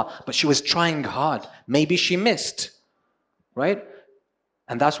in Allah, but she was trying hard. Maybe she missed, right?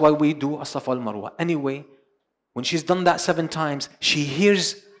 And that's why we do As-Safa al-Marwa. Anyway, when she's done that 7 times, she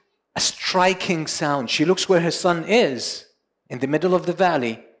hears a striking sound. She looks where her son is, in the middle of the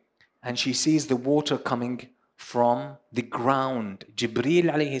valley, and she sees the water coming from the ground. Jibreel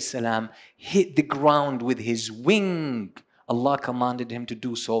alayhi salam hit the ground with his wing. Allah commanded him to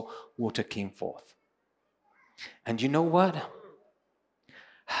do so. Water came forth. And you know what?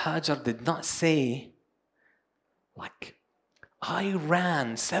 Hajar did not say, like, I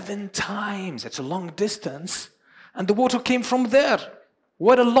ran 7 times. It's a long distance. And the water came from there.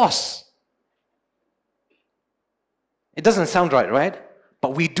 What a loss. It doesn't sound right, right?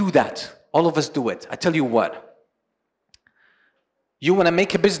 But we do that. All of us do it. I tell you what. You want to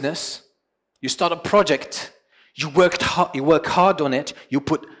make a business. You start a project. You work hard on it. You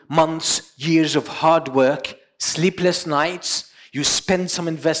put months, years of hard work, sleepless nights. You spend some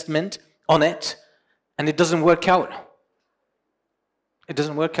investment on it, and it doesn't work out. It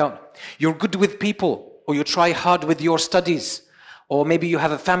doesn't work out. You're good with people, or you try hard with your studies, or maybe you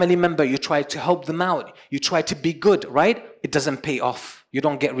have a family member, you try to help them out. You try to be good, right? It doesn't pay off. You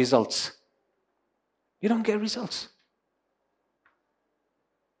don't get results. You don't get results.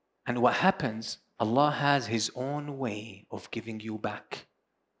 And what happens? Allah has His own way of giving you back.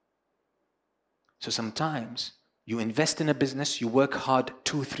 So sometimes you invest in a business, you work hard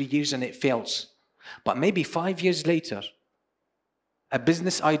 2-3 years and it fails. But maybe 5 years later, a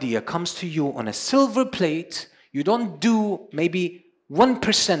business idea comes to you on a silver plate. You don't do maybe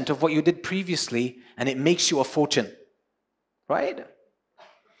 1% of what you did previously and it makes you a fortune. Right?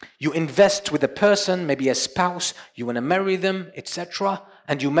 You invest with a person, maybe a spouse, you want to marry them, etc.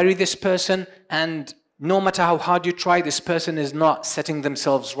 And you marry this person, and no matter how hard you try, this person is not setting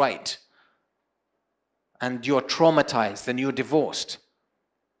themselves right. And you're traumatized, then you're divorced.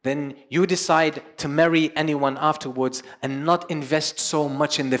 Then you decide to marry anyone afterwards and not invest so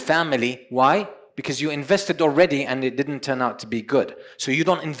much in the family. Why? Because you invested already and it didn't turn out to be good. So you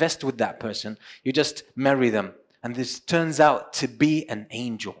don't invest with that person. You just marry them. And this turns out to be an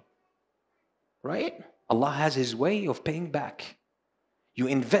angel. Right? Allah has His way of paying back. You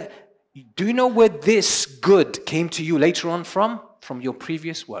invest. Do you know where this good came to you later on from? From your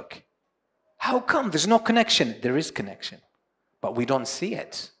previous work. How come? There's no connection. There is connection. But we don't see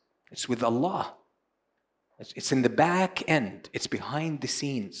it. It's with Allah. It's in the back end. It's behind the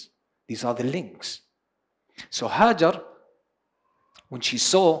scenes. These are the links. So Hajar, when she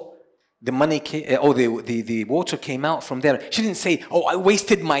saw the money, the water came out from there, she didn't say, oh, I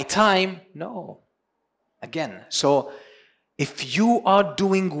wasted my time. No. Again, so if you are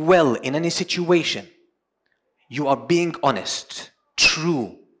doing well in any situation, you are being honest,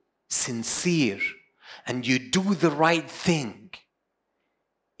 true, sincere, and you do the right thing,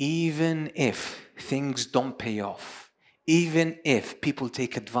 even if things don't pay off, even if people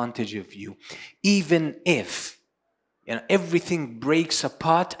take advantage of you, even if everything breaks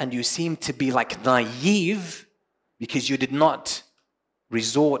apart and you seem to be like naive because you did not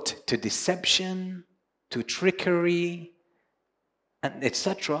resort to deception, to trickery, and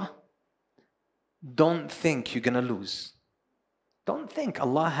etc. Don't think you're gonna lose. Don't think.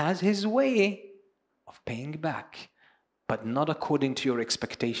 Allah has His way of paying back, but not according to your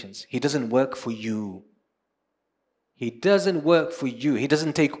expectations. He doesn't work for you. He doesn't work for you. He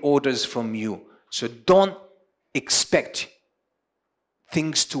doesn't take orders from you. So don't expect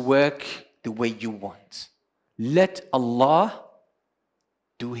things to work the way you want. Let Allah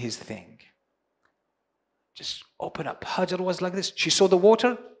do His thing. Just open up. Hajar was like this. She saw the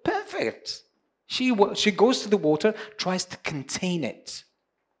water. Perfect. She goes to the water, tries to contain it.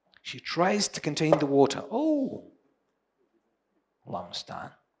 She tries to contain the water. Oh, Allah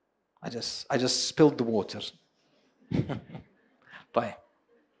musta'an. I just spilled the water. Bye.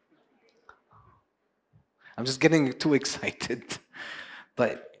 I'm just getting too excited.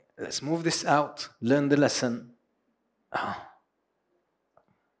 But let's move this out. Learn the lesson.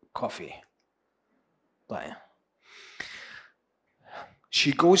 Coffee. Bye.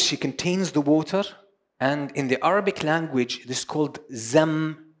 She goes, she contains the water, and in the Arabic language, this is called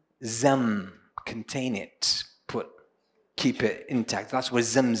zam. Contain it. Keep it intact. That's where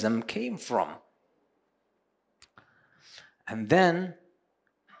Zamzam came from. And then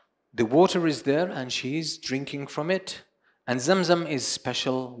the water is there and she's drinking from it. And Zamzam is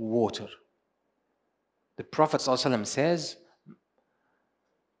special water. The Prophet ﷺ says,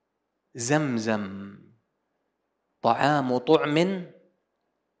 Zamzam طعام طعم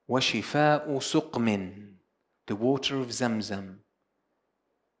وشفاء سقم. The water of Zamzam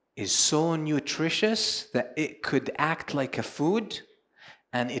is so nutritious that it could act like a food,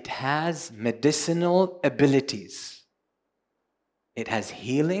 and it has medicinal abilities. It has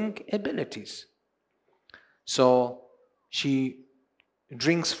healing abilities. So she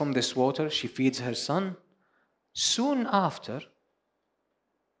drinks from this water, she feeds her son. Soon after,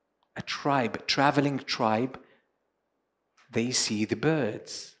 a traveling tribe, they see the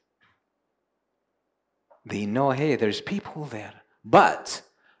birds. They know, hey, there's people there. But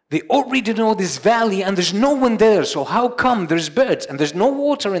they already know this valley and there's no one there. So how come there's birds and there's no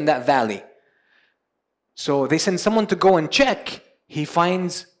water in that valley? So they send someone to go and check. He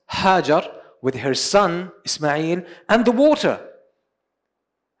finds Hajar with her son, Ismail, and the water.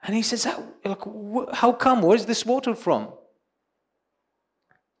 And he says, how come? Where's this water from?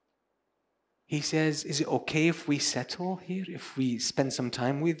 He says, is it okay if we settle here, if we spend some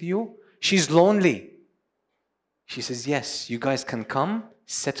time with you? She's lonely. She says, yes, you guys can come,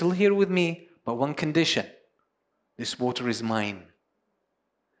 settle here with me, but one condition. This water is mine.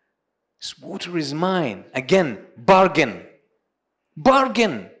 This water is mine. Again, bargain.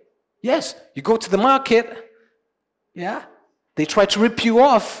 Bargain. Yes, you go to the market. Yeah, they try to rip you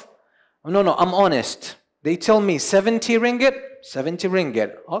off. Oh, no, I'm honest. They tell me 70 ringgit, 70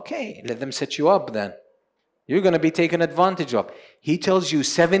 ringgit. Okay, let them set you up then. You're going to be taken advantage of. He tells you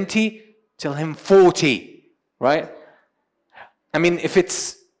 70, tell him 40. Right? I mean, if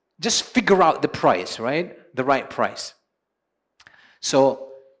it's, just figure out the price, right? The right price. So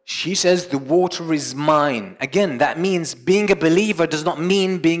she says, the water is mine. Again, that means being a believer does not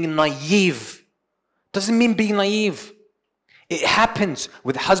mean being naive. Doesn't mean being naive. It happens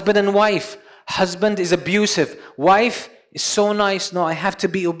with husband and wife. Husband is abusive. Wife is so nice. No, I have to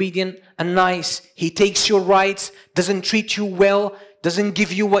be obedient and nice. He takes your rights, doesn't treat you well, doesn't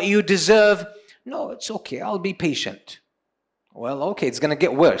give you what you deserve. No, it's okay, I'll be patient. Well, okay, it's going to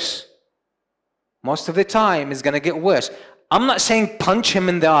get worse. Most of the time, it's going to get worse. I'm not saying punch him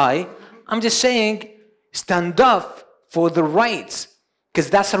in the eye. I'm just saying stand up for the rights.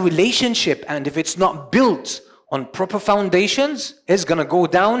 Because that's a relationship. And if it's not built on proper foundations, it's going to go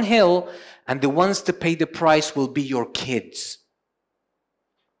downhill. And the ones to pay the price will be your kids.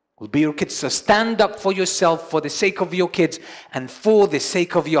 Will be your kids. So stand up for yourself for the sake of your kids and for the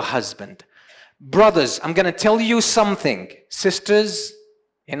sake of your husband. Brothers, I'm going to tell you something. Sisters,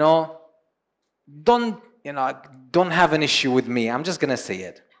 don't have an issue with me. I'm just going to say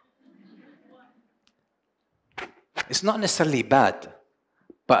it. It's not necessarily bad,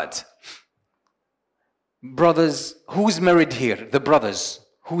 but brothers, who's married here? The brothers,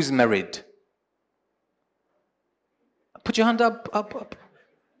 who's married? Put your hand up.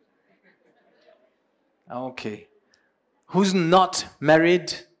 Okay. Who's not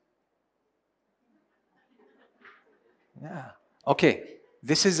married? Yeah. Okay.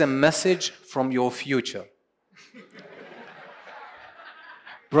 This is a message from your future.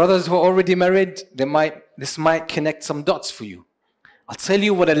 Brothers who are already married, this might connect some dots for you. I'll tell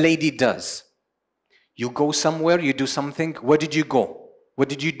you what a lady does. You go somewhere, you do something. Where did you go? What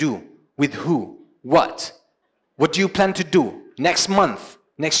did you do? With who? What? What do you plan to do? Next month?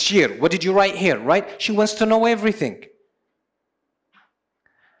 Next year? What did you write here? Right? She wants to know everything.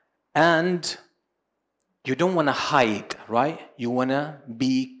 And you don't want to hide, right? You want to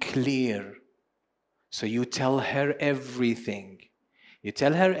be clear. So you tell her everything. You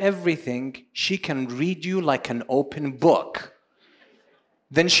tell her everything, she can read you like an open book.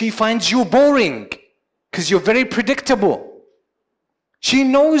 Then she finds you boring because you're very predictable. She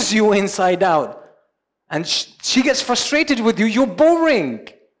knows you inside out. And she gets frustrated with you. You're boring.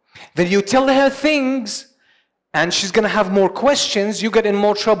 Then you tell her things and she's going to have more questions. You get in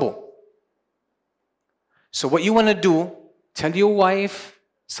more trouble. So what you want to do, tell your wife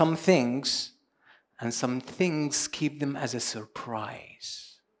some things, and some things keep them as a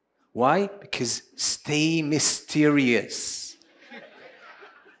surprise. Why? Because stay mysterious.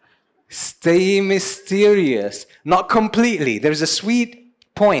 Stay mysterious. Not completely. There's a sweet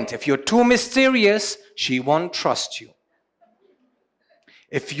point. If you're too mysterious, she won't trust you.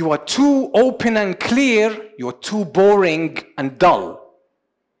 If you are too open and clear, you're too boring and dull.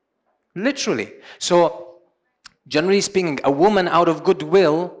 Literally. So, generally speaking, a woman out of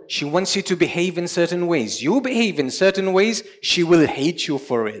goodwill, she wants you to behave in certain ways. You behave in certain ways, she will hate you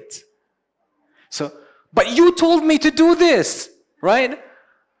for it. So, but you told me to do this, right?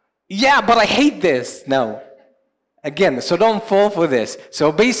 Yeah, but I hate this. No. Again, so don't fall for this.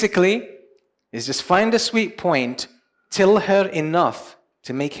 So basically, is just find a sweet point, tell her enough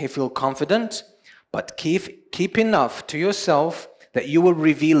to make her feel confident, but keep enough to yourself that you will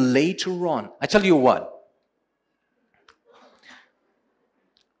reveal later on. I tell you what.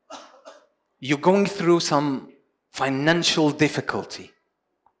 You're going through some financial difficulty.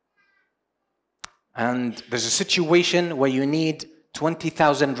 And there's a situation where you need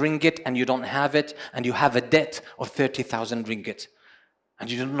 20,000 ringgit and you don't have it, and you have a debt of 30,000 ringgit. And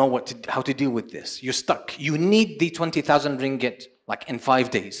you don't know how to deal with this. You're stuck. You need the 20,000 ringgit like in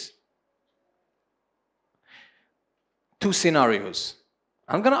 5 days. Two scenarios.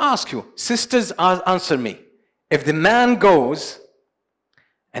 I'm going to ask you. Sisters, answer me. If the man goes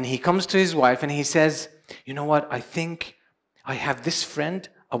and he comes to his wife and he says, you know what, I think I have this friend,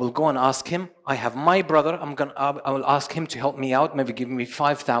 I will go and ask him. I have my brother, I will ask him to help me out, maybe give me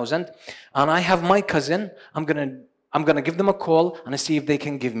 5,000. And I have my cousin, I'm gonna give them a call and see if they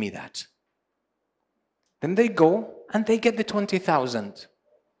can give me that. Then they go and they get the 20,000.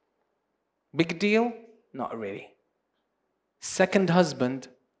 Big deal? Not really. Second husband,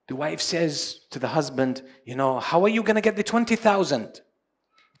 the wife says to the husband, you know, how are you gonna get the 20,000?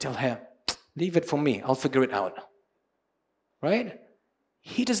 Tell her, leave it for me, I'll figure it out. Right?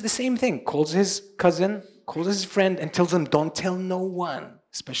 He does the same thing, calls his cousin, calls his friend, and tells them, don't tell no one,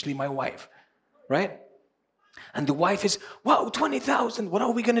 especially my wife. Right? And the wife is, wow, 20,000, what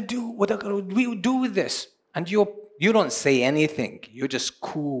are we going to do? What are we do with this? And you don't say anything, you're just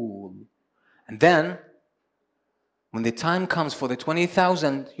cool. And then, when the time comes for the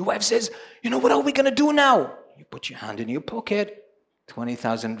 20,000, your wife says, you know, what are we going to do now? You put your hand in your pocket,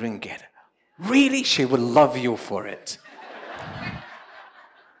 20,000 ringgit. Really? She will love you for it.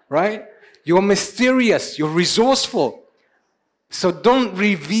 Right? You're mysterious. You're resourceful. So don't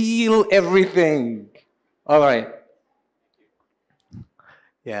reveal everything. All right.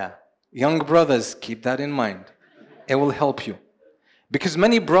 Yeah. Young brothers, keep that in mind. It will help you. Because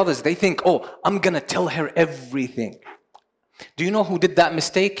many brothers, they think, oh, I'm going to tell her everything. Do you know who did that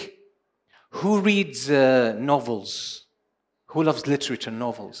mistake? Who reads novels? Who loves literature,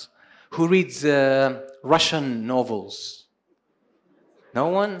 novels? Who reads Russian novels? No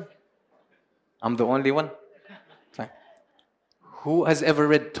one? I'm the only one? Fine. Who has ever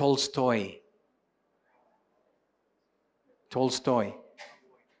read Tolstoy? Tolstoy.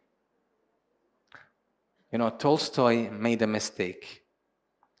 You know, Tolstoy made a mistake.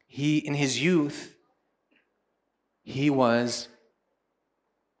 In his youth, he was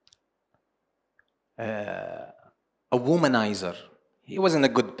a womanizer. He wasn't a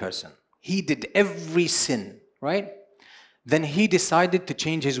good person. He did every sin, right? Then he decided to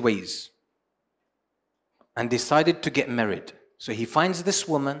change his ways and decided to get married. So he finds this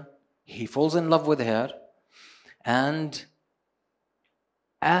woman, he falls in love with her, and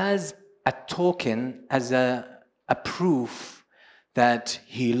as a token, as a proof that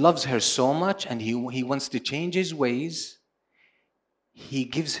he loves her so much and he wants to change his ways, he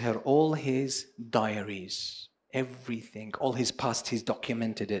gives her all his diaries, everything, all his past, he's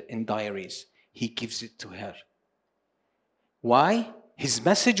documented it in diaries. He gives it to her. Why? His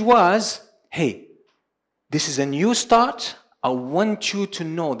message was, hey, this is a new start. I want you to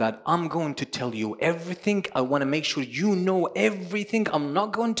know that I'm going to tell you everything. I want to make sure you know everything. I'm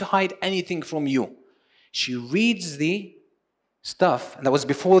not going to hide anything from you. She reads the stuff, and that was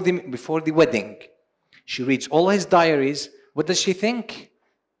before the wedding. She reads all his diaries. What does she think?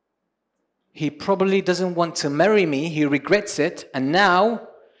 He probably doesn't want to marry me. He regrets it. And now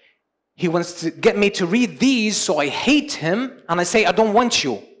he wants to get me to read these, so I hate him. And I say, I don't want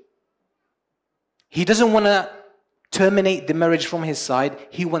you. He doesn't want to terminate the marriage from his side.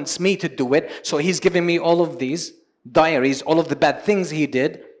 He wants me to do it. So he's giving me all of these diaries, all of the bad things he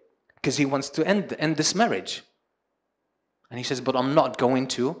did, because he wants to end this marriage. And he says, but I'm not going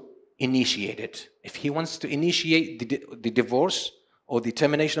to initiate it. If he wants to initiate the divorce or the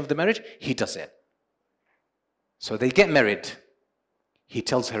termination of the marriage, he does it. So they get married. He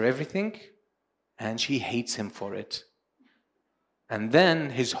tells her everything, and she hates him for it. And then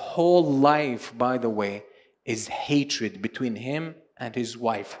his whole life, by the way, is hatred between him and his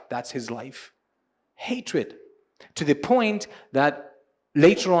wife. That's his life. Hatred. To the point that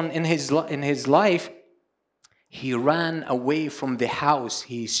later on in his life, he ran away from the house.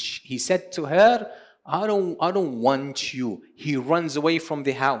 He said to her, I don't want you. He runs away from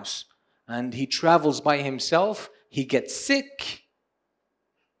the house. And he travels by himself. He gets sick.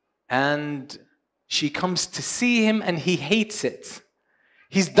 And she comes to see him and he hates it.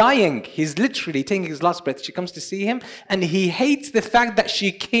 He's dying. He's literally taking his last breath. She comes to see him and he hates the fact that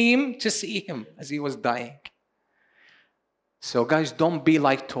she came to see him as he was dying. So guys, don't be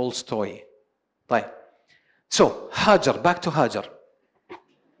like Tolstoy. Like, so, Hajar, back to Hajar.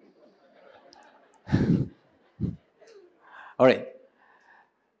 All right.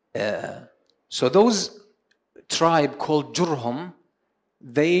 So those tribe called Jurhum,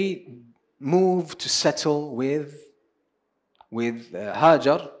 they moved to settle with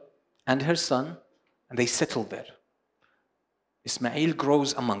Hajar and her son, and they settled there. Ismail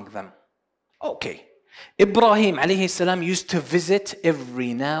grows among them. Okay. Ibrahim alayhi salam used to visit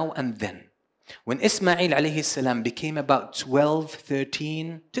every now and then. When Ismail alayhi salam became about 12,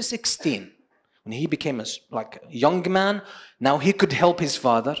 13 to 16, when he became a young man, now he could help his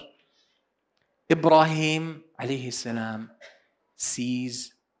father. Ibrahim alayhi salam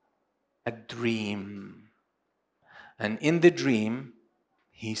sees a dream. And in the dream,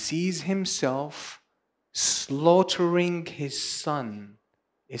 he sees himself slaughtering his son,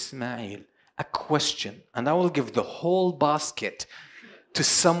 Ismail. A question, and I will give the whole basket to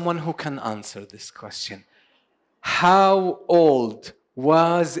someone who can answer this question. How old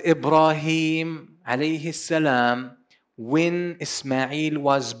was Ibrahim alayhi salam when Ismail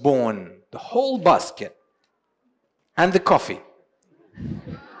was born? The whole basket. And the coffee.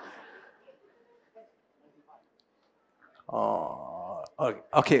 Oh,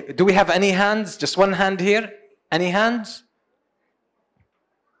 okay. Do we have any hands? Just one hand here. Any hands?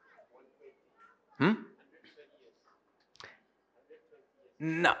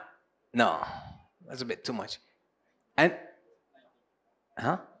 No. That's a bit too much. And,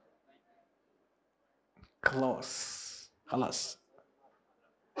 close. خلاص.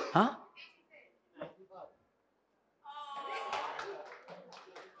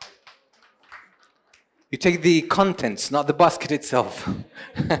 You take the contents, not the basket itself.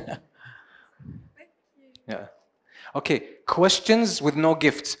 Yeah. Okay, questions with no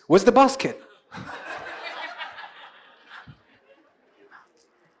gifts. Where's the basket?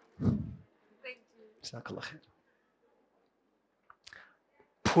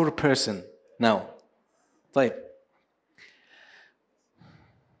 Poor person. Now, طيب.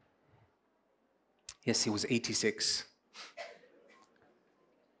 Yes, he was 86.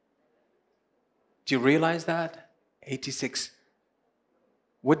 Do you realize that? 86.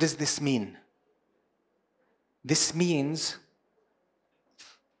 What does this mean? This means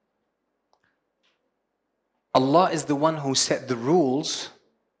Allah is the one who set the rules.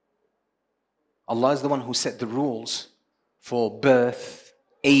 Allah is the one who set the rules for birth,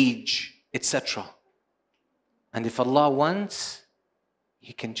 age, etc. And if Allah wants,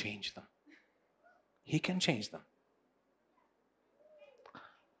 He can change them. He can change them.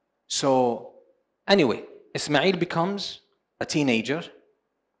 So, anyway, Ismail becomes a teenager.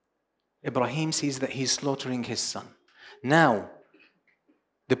 Ibrahim sees that he's slaughtering his son. Now,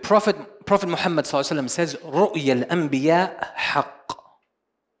 the Prophet Muhammad ﷺ says, رُؤْيَ الْأَنْبِيَاء حَقٌّ.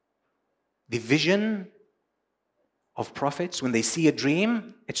 The vision of prophets, when they see a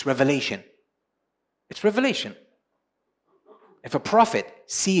dream, it's revelation. It's revelation. If a prophet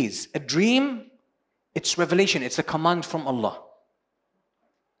sees a dream, it's revelation. It's a command from Allah.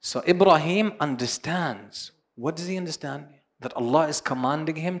 So Ibrahim understands. What does he understand? That Allah is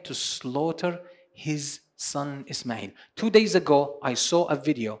commanding him to slaughter his son Ismail. 2 days ago, I saw a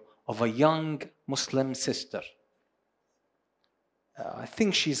video of a young Muslim sister. I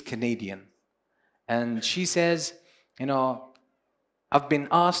think she's Canadian. And she says, I've been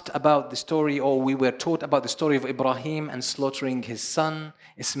asked about the story, or we were taught about the story of Ibrahim and slaughtering his son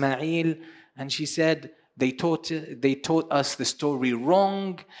Ismail. And she said, they taught us the story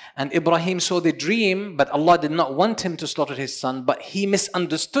wrong. And Ibrahim saw the dream, but Allah did not want him to slaughter his son, but he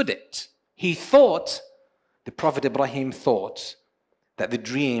misunderstood it. He thought, the Prophet Ibrahim thought, that the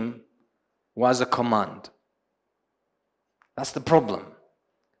dream was a command. That's the problem.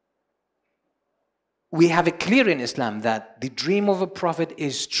 We have it clear in Islam that the dream of a prophet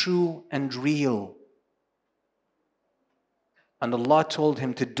is true and real. And Allah told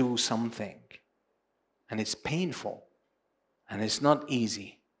him to do something. And it's painful. And it's not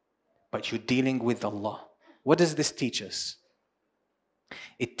easy. But you're dealing with Allah. What does this teach us?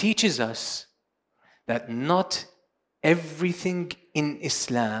 It teaches us that not everything in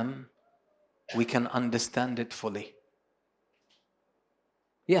Islam we can understand it fully.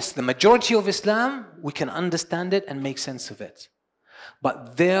 Yes, the majority of Islam, we can understand it and make sense of it.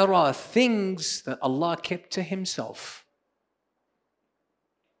 But there are things that Allah kept to Himself.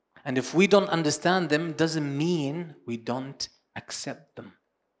 And if we don't understand them, doesn't mean we don't accept them.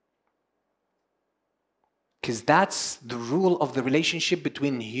 Because that's the rule of the relationship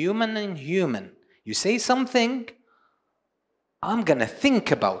between human and human. You say something, I'm going to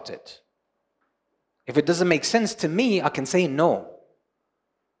think about it. If it doesn't make sense to me, I can say no.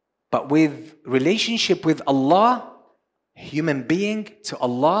 But with relationship with Allah, human being to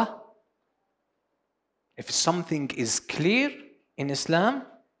Allah, if something is clear in Islam,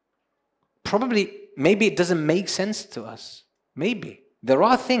 maybe it doesn't make sense to us. Maybe. There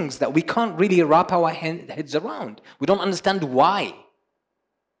are things that we can't really wrap our heads around. We don't understand why.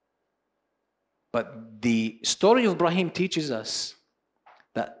 But the story of Ibrahim teaches us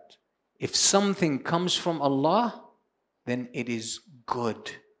that if something comes from Allah, then it is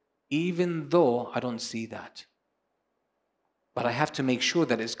good. Even though I don't see that. But I have to make sure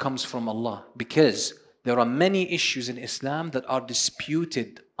that it comes from Allah. Because there are many issues in Islam that are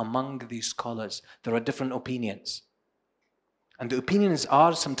disputed among these scholars. There are different opinions. And the opinions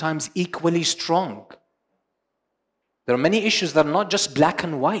are sometimes equally strong. There are many issues that are not just black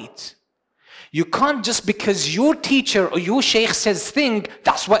and white. You can't just because your teacher or your shaykh says thing,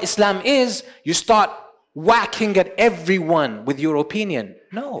 that's what Islam is, you start whacking at everyone with your opinion.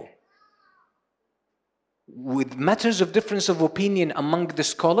 No. With matters of difference of opinion among the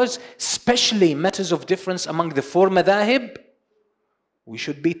scholars, especially matters of difference among the four madhahib, we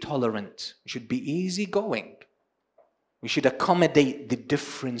should be tolerant. We should be easygoing. We should accommodate the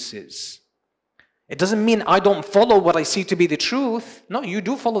differences. It doesn't mean I don't follow what I see to be the truth. No, you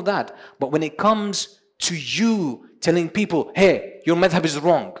do follow that. But when it comes to you telling people, hey, your madhab is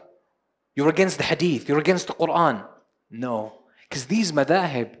wrong. You're against the hadith. You're against the Quran. No. Because these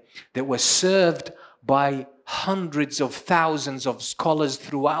madhahib, they were served by hundreds of thousands of scholars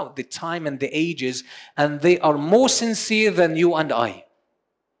throughout the time and the ages, and they are more sincere than you and I.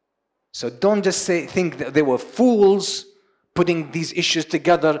 So don't just think that they were fools putting these issues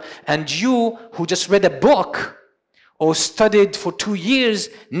together, and you who just read a book or studied for 2 years,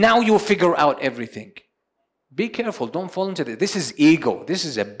 now you'll figure out everything. Be careful, don't fall into this. This is ego. This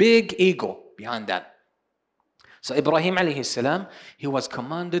is a big ego behind that. So Ibrahim alayhi salam, he was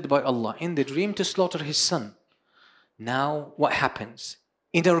commanded by Allah in the dream to slaughter his son. Now what happens?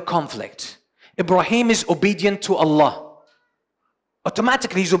 Inner conflict. Ibrahim is obedient to Allah.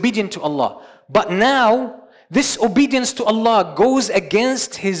 Automatically he's obedient to Allah. But now this obedience to Allah goes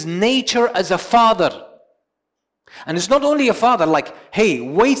against his nature as a father. And it's not only a father like, hey,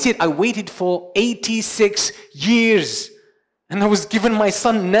 I waited for 86 years. And I was given my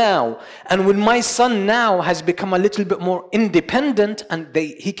son now. And when my son now has become a little bit more independent and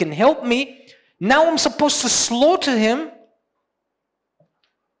he can help me, now I'm supposed to slaughter him.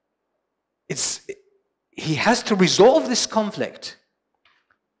 He has to resolve this conflict.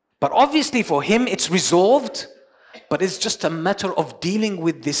 But obviously for him it's resolved, but it's just a matter of dealing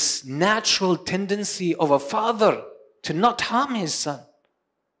with this natural tendency of a father to not harm his son.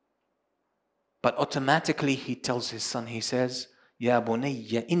 But automatically he tells his son, he says, Ya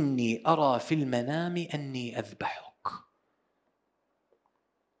bunayya inni ara fil manami anni adbahuk.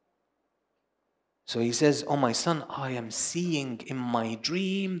 So he says, oh my son, I am seeing in my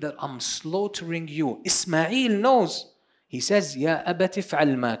dream that I'm slaughtering you. Ismail knows. He says, Ya abati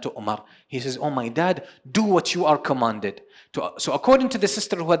fa'al ma tu'mar. He says, oh my dad, do what you are commanded. So according to the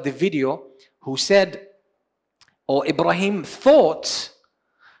sister who had the video, who said, or Ibrahim thought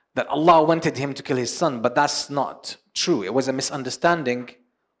that Allah wanted him to kill his son, but that's not true. It was a misunderstanding.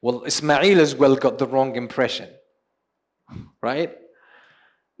 Well, Ismail as well got the wrong impression. Right?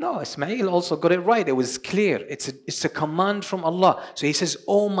 No, Ismail also got it right. It was clear. It's a command from Allah. So he says,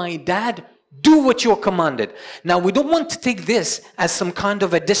 oh my dad, do what you're commanded. Now we don't want to take this as some kind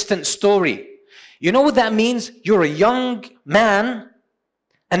of a distant story. You know what that means? You're a young man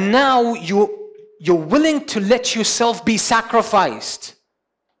and now you're willing to let yourself be sacrificed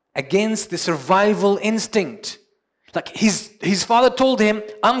against the survival instinct. Like his father told him,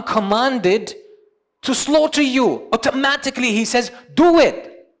 I'm commanded to slaughter you. Automatically he says, do it.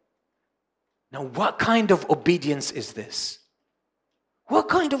 Now, what kind of obedience is this? What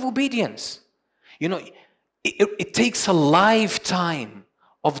kind of obedience? You know, it takes a lifetime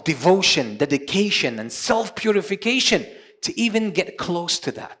of devotion, dedication, and self-purification to even get close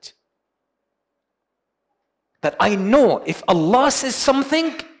to that. That I know if Allah says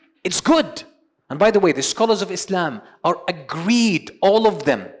something, it's good. And by the way, the scholars of Islam are agreed, all of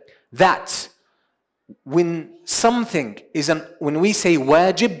them, that when something is, when we say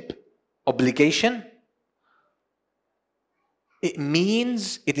wajib, obligation, it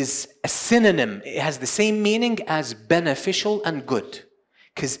means, it is a synonym. It has the same meaning as beneficial and good.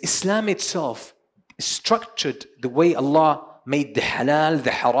 Because Islam itself is structured the way Allah made the halal, the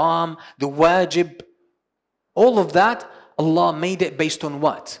haram, the wajib. All of that, Allah made it based on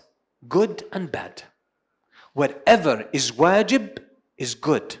what? Good and bad. Whatever is wajib is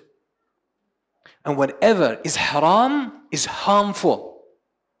good. And whatever is haram is harmful.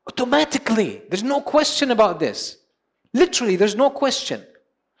 Automatically, there's no question about this. Literally, there's no question.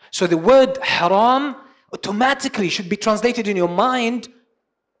 So the word haram automatically should be translated in your mind,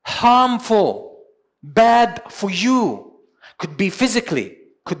 harmful, bad for you. Could be physically,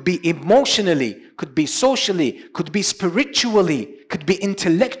 could be emotionally, could be socially, could be spiritually, could be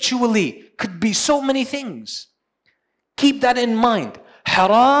intellectually, could be so many things. Keep that in mind.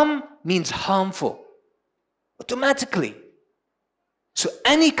 Haram means harmful. Automatically. So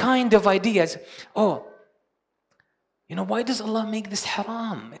any kind of ideas, oh, you know, why does Allah make this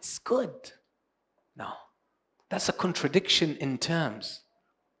haram? It's good. No, that's a contradiction in terms.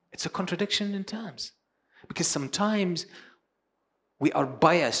 It's a contradiction in terms. Because sometimes we are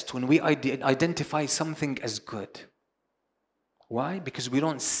biased when we identify something as good. Why? Because we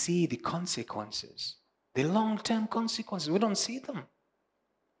don't see the consequences. The long-term consequences, we don't see them.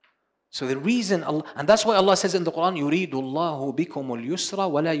 So the reason, and that's why Allah says in the Quran, يُرِيدُ اللَّهُ بِكُمُ الْيُسْرَ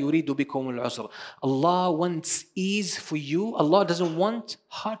وَلَا يُرِيدُ بِكُمُ الْعُسْرَ. Allah wants ease for you. Allah doesn't want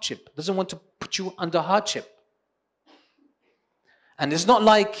hardship. Doesn't want to put you under hardship. And it's not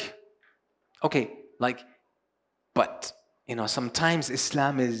like, okay, like, but, you know, sometimes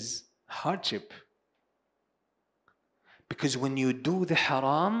Islam is hardship. Because when you do the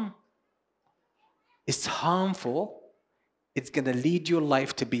haram, it's harmful. It's going to lead your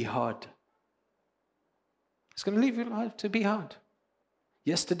life to be hard. It's going to lead your life to be hard.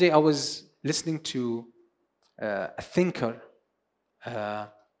 Yesterday I was listening to a thinker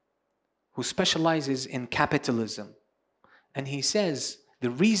who specializes in capitalism. And he says the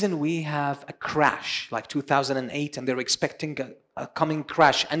reason we have a crash like 2008 and they're expecting a coming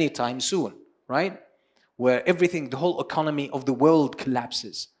crash anytime soon, right? Where everything, the whole economy of the world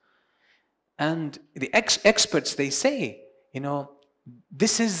collapses. And the experts, they say, you know,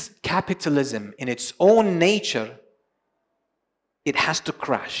 this is capitalism in its own nature. It has to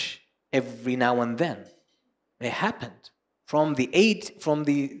crash every now and then. It happened from the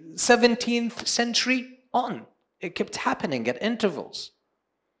 17th century on. It kept happening at intervals.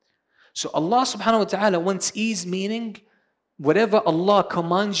 So Allah subhanahu wa ta'ala wants ease, meaning whatever Allah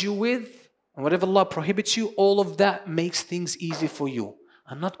commands you with and whatever Allah prohibits you, all of that makes things easy for you.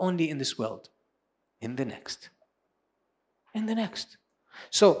 And not only in this world, in the next. In the next.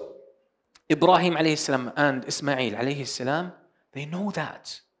 So, Ibrahim alayhi salam and Ismail alayhi salam, they know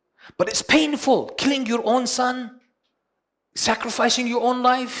that. But it's painful, killing your own son, sacrificing your own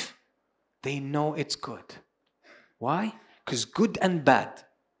life. They know it's good. Why? Because good and bad,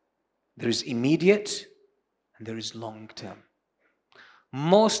 there is immediate and there is long term.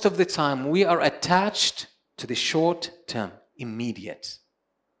 Most of the time, we are attached to the short term, immediate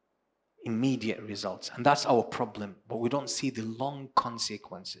results. And that's our problem. But we don't see the long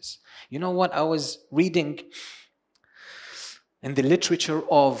consequences. You know what? I was reading in the literature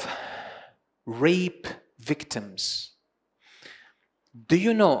of rape victims. Do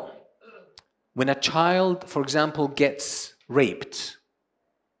you know when a child, for example, gets raped,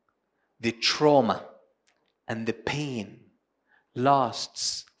 the trauma and the pain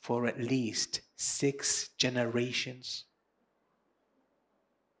lasts for at least 6 generations?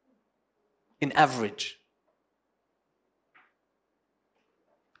 In average.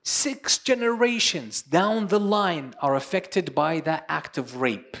 6 generations down the line are affected by that act of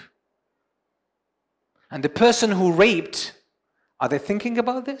rape. And the person who raped, are they thinking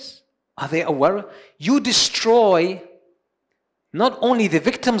about this? Are they aware? You destroy not only the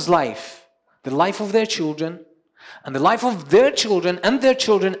victim's life, the life of their children, and the life of their children, and their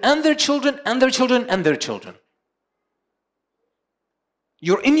children, and their children, and their children, and their children.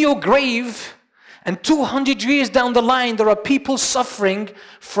 You're in your grave, and 200 years down the line, there are people suffering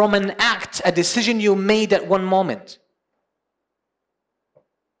from an act, a decision you made at one moment.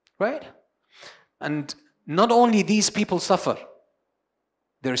 Right? And not only these people suffer,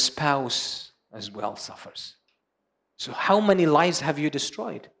 their spouse as well suffers. So how many lives have you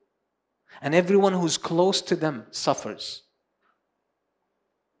destroyed? And everyone who's close to them suffers.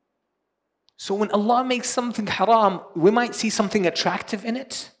 So when Allah makes something haram, we might see something attractive in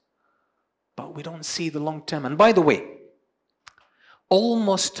it, but we don't see the long term. And by the way,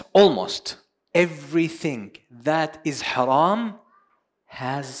 almost everything that is haram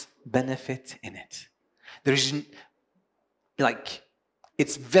has benefit in it. There's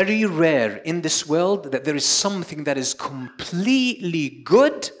it's very rare in this world that there is something that is completely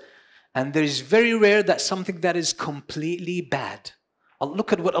good, and there is very rare that something that is completely bad.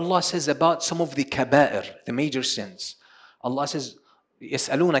 Look at what Allah says about some of the kaba'ir, the major sins. Allah says,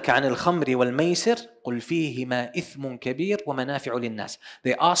 يَسْأَلُونَكَ عَنِ الْخَمْرِ وَالْمَيْسِرِ قُلْ فِيهِمَا إِثْمٌ كَبِيرٌ وَمَنَافِعُ لِلنَّاسِ.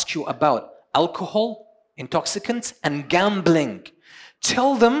 They ask you about alcohol, intoxicants, and gambling.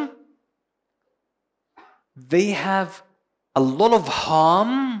 Tell them they have a lot of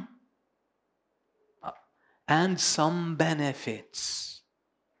harm and some benefits.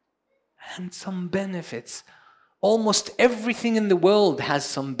 And some benefits. Almost everything in the world has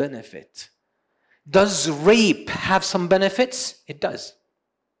some benefit. Does rape have some benefits? It does.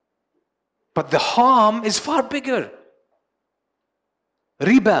 But the harm is far bigger.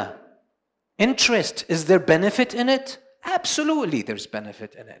 Riba, interest, is there benefit in it? Absolutely there's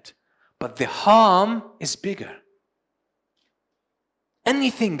benefit in it. But the harm is bigger.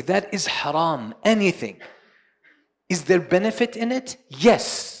 Anything that is haram, anything, is there benefit in it?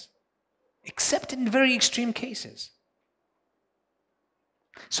 Yes. Except in very extreme cases.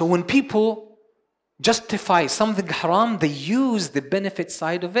 So when people justify something haram, they use the benefit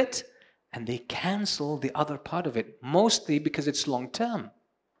side of it and they cancel the other part of it, mostly because it's long term,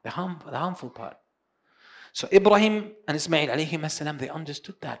 the harmful part. So Ibrahim and Ismail alayhim as-salam, they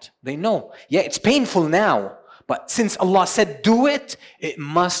understood that. They know, yeah, it's painful now, but since Allah said do it, it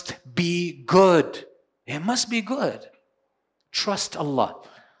must be good. It must be good. Trust Allah.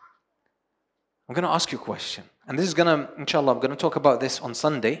 I'm going to ask you a question. And this is going to, inshallah, I'm going to talk about this on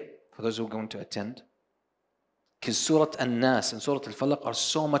Sunday, for those who are going to attend. Because Surah An-Nas and Surah Al-Falaq are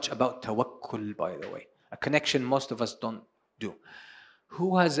so much about tawakkul, by the way. A connection most of us don't do.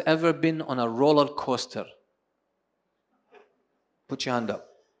 Who has ever been on a roller coaster? Put your hand up.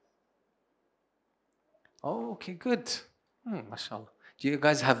 Oh, okay, good. MashaAllah. Do you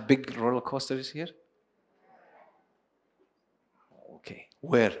guys have big roller coasters here? Okay.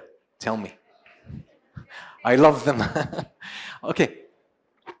 Where? Tell me. I love them. Okay.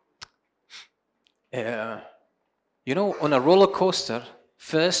 You know, on a roller coaster,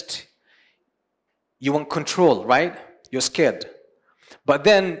 first, you want control, right? You're scared. But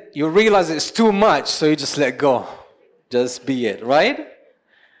then you realize it's too much, so you just let go. Just be it, right?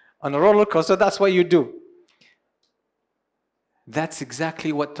 On a roller coaster, that's what you do. That's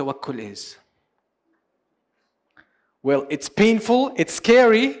exactly what tawakkul is. Well, it's painful, it's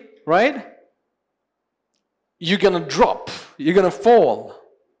scary, right? You're going to drop, you're going to fall,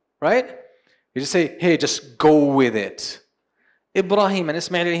 right? You just say, hey, just go with it. Ibrahim and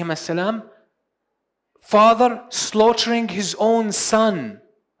Ismail alayhim as-salam, father slaughtering his own son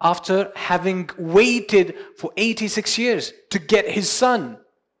after having waited for 86 years to get his son.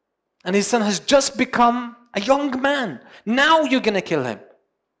 And his son has just become a young man. Now you're going to kill him.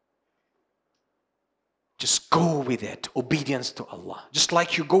 Just go with it. Obedience to Allah. Just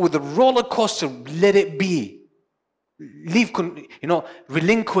like you go with the roller coaster, let it be. Leave,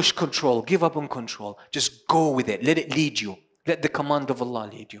 relinquish control. Give up on control. Just go with it. Let it lead you. Let the command of Allah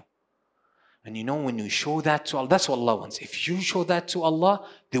lead you. And you know, when you show that to Allah, that's what Allah wants. If you show that to Allah,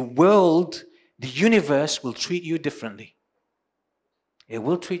 the world, the universe will treat you differently. It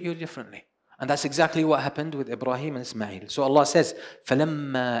will treat you differently. And that's exactly what happened with Ibrahim and Ismail. So Allah says,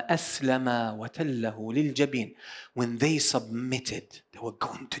 فَلَمَّا أَسْلَمَا وَتَلَّهُ لِلْجَبِينِ. When they submitted, they were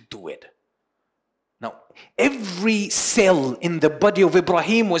going to do it. Now, every cell in the body of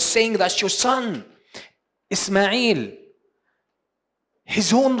Ibrahim was saying, that's your son. Ismail,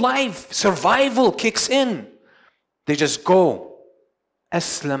 his own life, survival kicks in. They just go.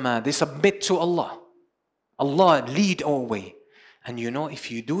 Aslama, they submit to Allah. Allah, lead our way. And you know,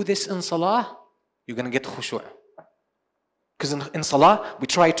 if you do this in salah, you're going to get khushu'. Because in salah, we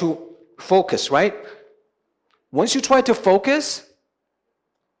try to focus, right? Once you try to focus,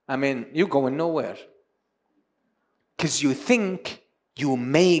 you're going nowhere. Because you think you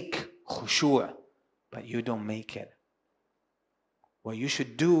make khushu', but you don't make it. What you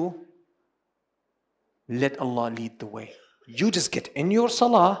should do, let Allah lead the way. You just get in your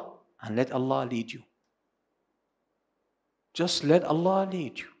salah and let Allah lead you. Just let Allah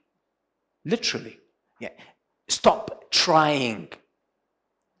lead you. Literally. Yeah. Stop trying.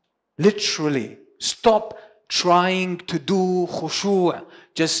 Literally. Stop trying to do khushu'.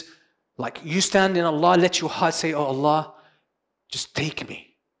 Just like you stand in Allah, let your heart say, oh Allah, just take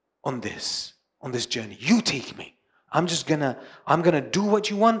me on this journey. You take me. I'm gonna do what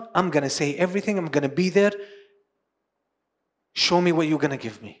you want. I'm gonna say everything. I'm gonna be there. Show me what you're gonna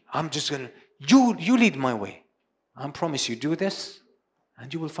give me. You lead my way. I promise you, do this,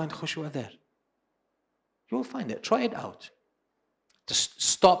 and you will find khushu' there. You will find it. Try it out. Just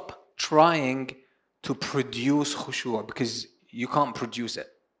stop trying to produce khushu' because you can't produce it.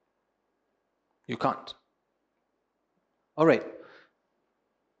 You can't. All right.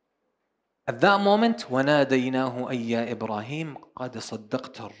 At that moment, وَنَادَيْنَاهُ أَيَّا إِبْرَاهِيمُ قَدْ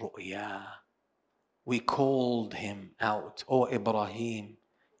صَدَّقْتَ الرُّؤْيَا. We called him out. Oh Ibrahim,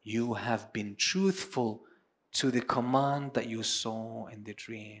 you have been truthful to the command that you saw in the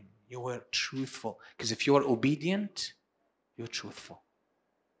dream. You were truthful. Because if you are obedient, you're truthful.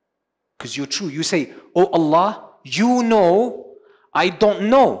 Because you're true. You say, oh Allah, you know, I don't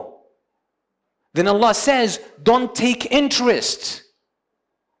know. Then Allah says, don't take interest.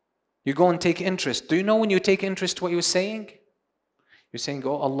 You go and take interest. Do you know when you take interest what you're saying? You're saying,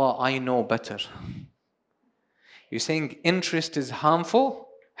 oh Allah, I know better. You're saying interest is harmful,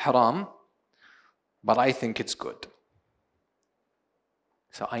 haram, but I think it's good.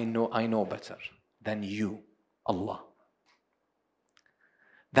 So I know better than you, Allah.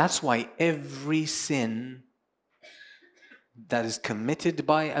 That's why every sin that is committed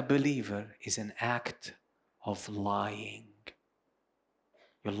by a believer is an act of lying.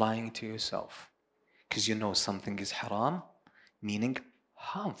 You're lying to yourself because you know something is haram, meaning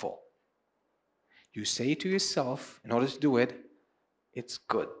harmful. You say to yourself, in order to do it, it's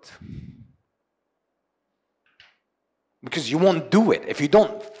good. Because you won't do it. If you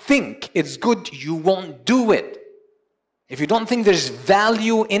don't think it's good, you won't do it. If you don't think there's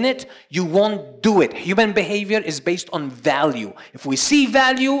value in it, you won't do it. Human behavior is based on value. If we see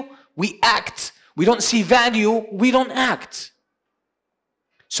value, we act. We don't see value, we don't act.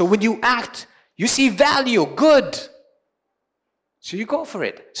 So when you act, you see value, good. So you go for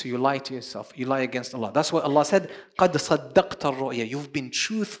it. So you lie to yourself. You lie against Allah. That's what Allah said, قَدْ صَدَّقْتَ الرُّؤْيَا. You've been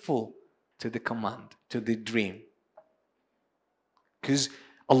truthful to the command, to the dream. Because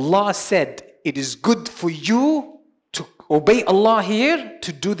Allah said, it is good for you to obey Allah here,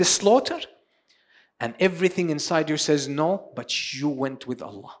 to do the slaughter. And everything inside you says no, but you went with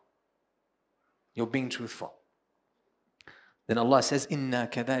Allah. You're being truthful. Then Allah says,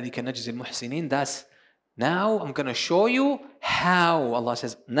 إِنَّا كَذَلِكَ نَجْزِي الْمُحْسِنِينَ. That's now I'm going to show you how. Allah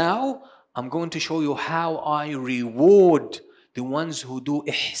says, now I'm going to show you how I reward the ones who do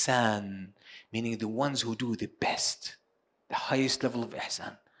ihsan, meaning the ones who do the best, the highest level of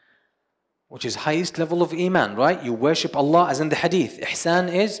ihsan, which is highest level of iman, right? You worship Allah as in the hadith.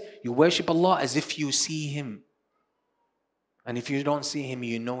 Ihsan is you worship Allah as if you see Him. And if you don't see Him,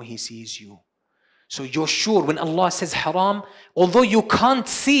 you know He sees you. So you're sure when Allah says haram, although you can't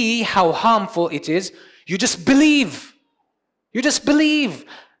see how harmful it is, you just believe. You just believe.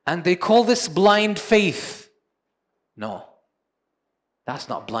 And they call this blind faith. No, that's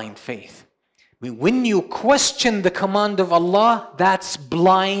not blind faith. I mean, when you question the command of Allah, that's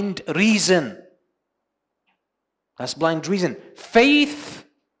blind reason. That's blind reason. Faith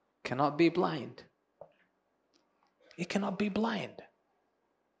cannot be blind. It cannot be blind.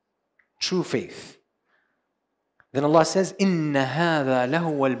 True faith. Then Allah says, إِنَّ هَذَا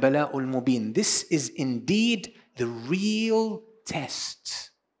لَهُوَ الْبَلَاءُ الْمُبِينَ. This is indeed the real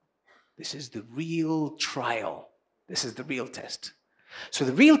test. This is the real trial. This is the real test. So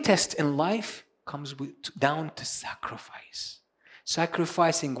the real test in life comes down to sacrifice.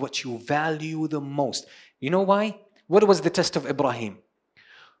 Sacrificing what you value the most. You know why? What was the test of Ibrahim?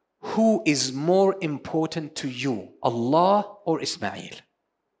 Who is more important to you, Allah or Ismail?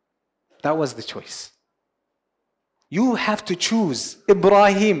 That was the choice. You have to choose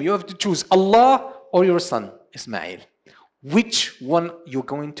Ibrahim, you have to choose Allah or your son, Ismail. Which one you're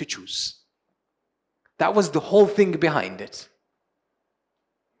going to choose? That was the whole thing behind it.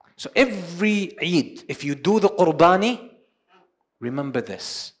 So every Eid, if you do the Qurbani, remember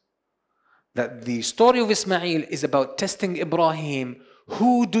this, that the story of Ismail is about testing Ibrahim.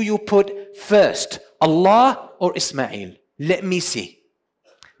 Who do you put first, Allah or Ismail? Let me see.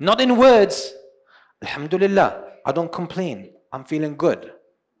 Not in words, Alhamdulillah, I don't complain, I'm feeling good,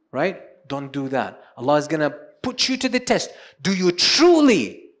 right? Don't do that. Allah is going to put you to the test. Do you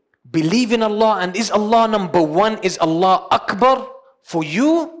truly believe in Allah, and is Allah number one? Is Allah Akbar for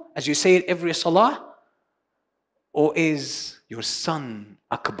you, as you say it every salah? Or is your son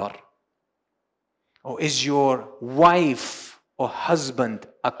Akbar? Or is your wife or husband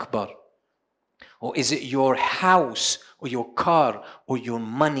Akbar? Or is it your house or your car or your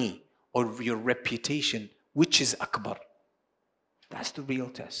money or your reputation? Which is Akbar? That's the real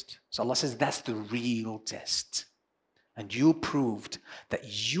test. So Allah says that's the real test. And you proved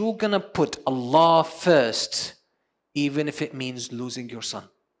that you're going to put Allah first, even if it means losing your son.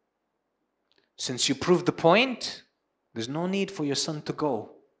 Since you proved the point, there's no need for your son to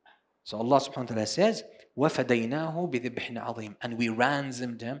go. So Allah subhanahu wa ta'ala says, وَفَدَيْنَاهُ بِذِبْحٍ عَظِيمٍ, and we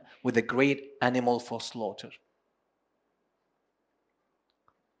ransomed him with a great animal for slaughter.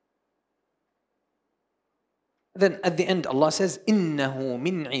 Then at the end Allah says, إِنَّهُ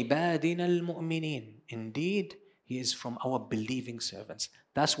مِنْ عِبَادِنَا الْمُؤْمِنِينَ, indeed he is from our believing servants.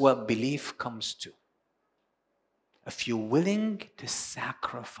 That's what belief comes to. If you're willing to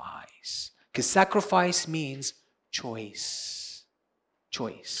sacrifice, because sacrifice means choice.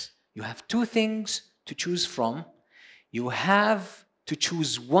 Choice. You have two things to choose from. You have to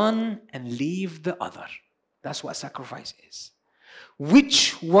choose one and leave the other. That's what sacrifice is.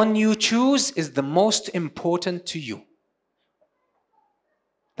 Which one you choose is the most important to you.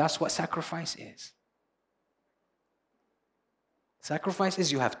 That's what sacrifice is. Sacrifice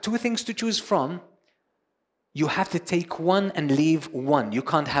is you have two things to choose from. You have to take one and leave one. You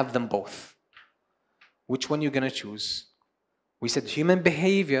can't have them both. Which one you're going to choose? We said human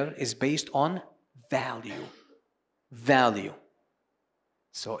behavior is based on value. Value.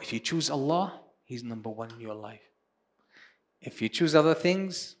 So if you choose Allah, He's number one in your life. If you choose other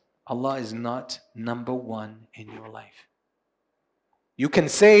things, Allah is not number one in your life. You can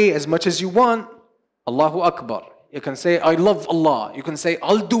say as much as you want, Allahu Akbar. You can say, I love Allah. You can say,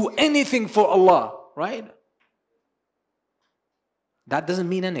 I'll do anything for Allah. Right? That doesn't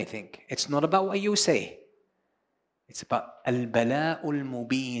mean anything. It's not about what you say. It's about al-bala'ul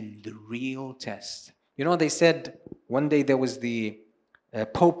mubin, the real test. You know, they said one day there was the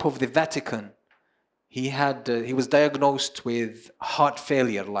Pope of the Vatican. He was diagnosed with heart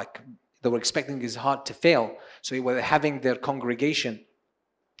failure, like they were expecting his heart to fail. So they were having their congregation,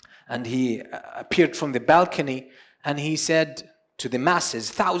 and he appeared from the balcony and he said to the masses,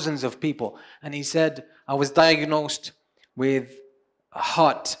 thousands of people, and he said, I was diagnosed with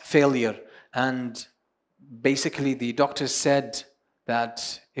heart failure, and basically the doctor said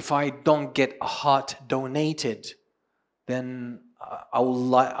that if I don't get a heart donated, then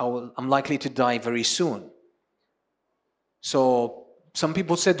I'm likely to die very soon. So some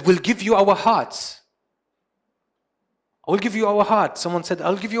people said, we'll give you our hearts. I will give you our heart. Someone said,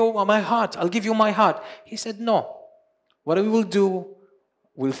 I'll give you my heart. I'll give you my heart. He said, no. What we will do,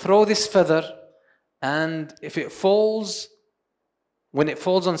 we'll throw this feather, and if it falls, when it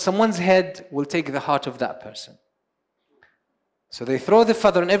falls on someone's head, we'll take the heart of that person. So they throw the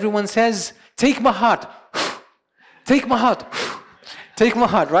feather and everyone says, take my heart. Take my heart. Take my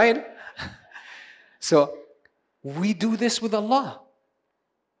heart, right? So we do this with Allah.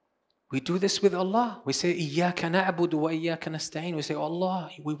 We do this with Allah. We say, إِيَّاكَ نَعْبُدُ وَإِيَّاكَ نَسْتَعِينُ. We say, Allah,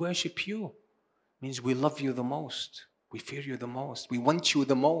 we worship you. It means we love you the most. We fear you the most. We want you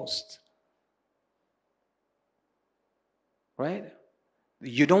the most. Right?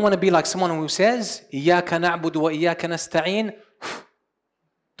 You don't want to be like someone who says, إِيَّاكَ نَعْبُدُ وَإِيَّاكَ نَسْتَعِينُ.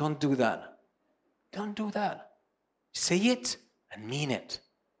 Don't do that. Don't do that. Say it and mean it.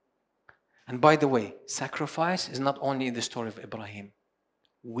 And by the way, sacrifice is not only in the story of Ibrahim.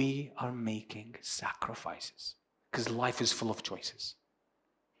 We are making sacrifices because life is full of choices.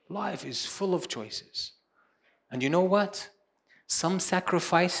 Life is full of choices. And you know what? Some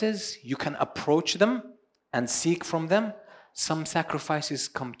sacrifices, you can approach them and seek from them. Some sacrifices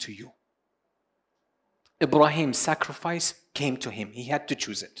come to you. Ibrahim's sacrifice came to him. He had to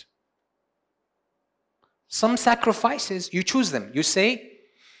choose it. Some sacrifices, you choose them. You say,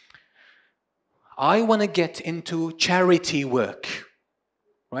 I want to get into charity work,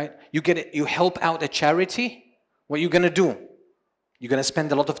 right? You help out a charity. What are you going to do? You're going to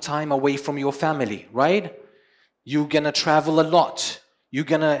spend a lot of time away from your family, right? You're going to travel a lot. You're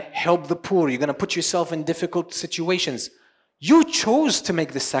going to help the poor. You're going to put yourself in difficult situations. You chose to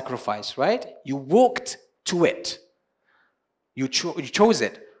make this sacrifice, right? You walked to it. You chose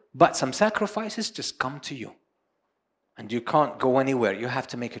it. But some sacrifices just come to you. And you can't go anywhere. You have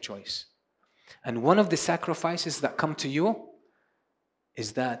to make a choice. And one of the sacrifices that come to you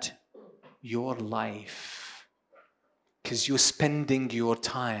is that your life. Because you're spending your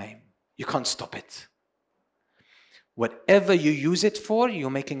time. You can't stop it. Whatever you use it for, you're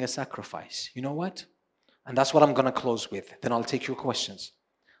making a sacrifice. You know what? And that's what I'm going to close with. Then I'll take your questions.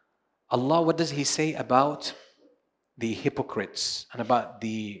 Allah, what does He say about the hypocrites and about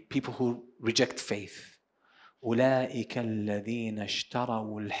the people who reject faith? أُولَٰئِكَ الَّذِينَ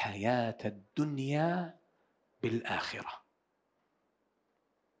اشْتَرَوُا الْحَيَاةَ الدُّنْيَا بِالْآخِرَةِ.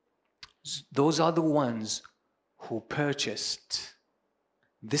 Those are the ones who purchased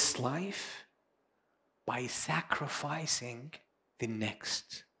this life by sacrificing the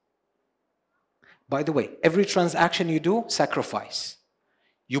next. By the way, every transaction you do, sacrifice.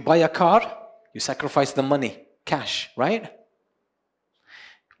 You buy a car, you sacrifice the money, cash, right?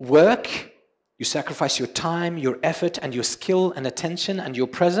 Work, you sacrifice your time, your effort, and your skill and attention and your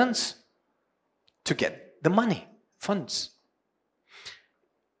presence to get the money, funds.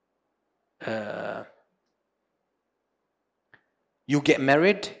 You get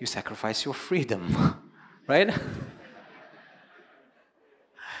married, you sacrifice your freedom, right?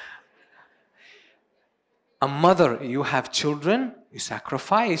 A mother, you have children, you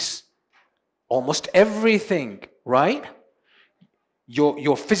sacrifice almost everything, right?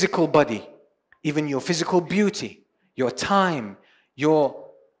 Your physical body, even your physical beauty, your time,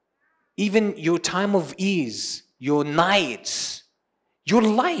 even your time of ease, your nights, your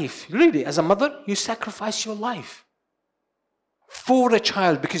life. Really, as a mother, you sacrifice your life for a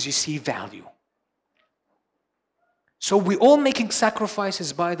child because you see value. So we're all making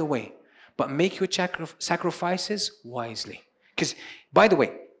sacrifices, by the way, but make your sacrifices wisely. Because, by the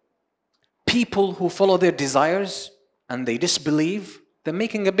way, people who follow their desires and they disbelieve, they're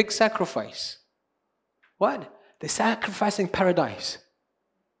making a big sacrifice. What? They're sacrificing paradise.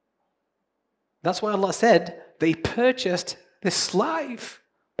 That's why Allah said they purchased this life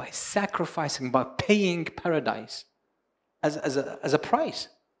by sacrificing, by paying paradise as a price.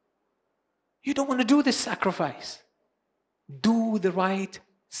 You don't want to do this sacrifice. Do the right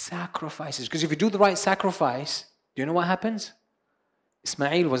sacrifices. Because if you do the right sacrifice, do you know what happens?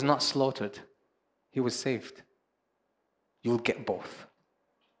 Ismail was not slaughtered. He was saved. You'll get both.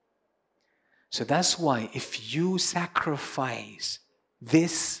 So that's why if you sacrifice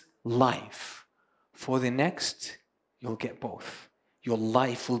this life for the next, you'll get both. Your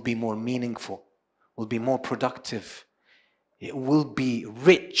life will be more meaningful, will be more productive. It will be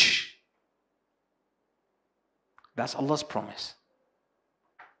rich. That's Allah's promise.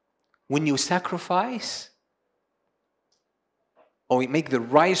 When you sacrifice, or you make the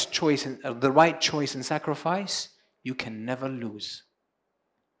right choice in sacrifice, you can never lose.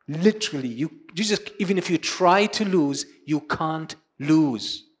 Literally, you just, even if you try to lose, you can't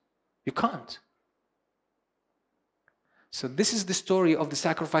lose. You can't. So this is the story of the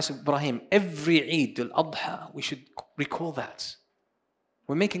sacrifice of Ibrahim. Every Eid al-Adha, we should recall that.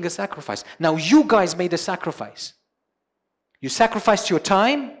 We're making a sacrifice. Now you guys made a sacrifice. You sacrificed your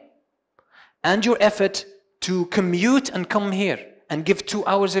time and your effort to commute and come here and give 2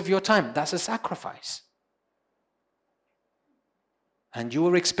 hours of your time. That's a sacrifice. And you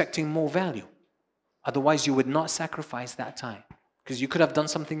were expecting more value. Otherwise you would not sacrifice that time, because you could have done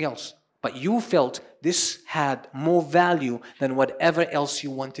something else. But you felt this had more value than whatever else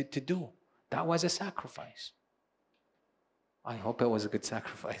you wanted to do. That was a sacrifice. I hope it was a good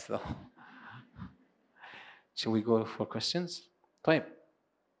sacrifice though. Shall we go for questions? Time.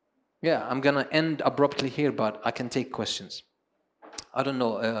 Yeah, I'm going to end abruptly here, but I can take questions. I don't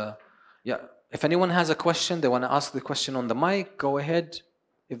know. Yeah, if anyone has a question, they want to ask the question on the mic, go ahead.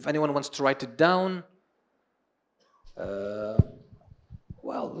 If anyone wants to write it down,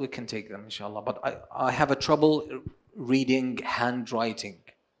 well, we can take them, inshallah. But I have a trouble reading handwriting.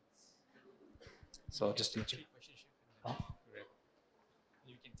 So just need to... Huh?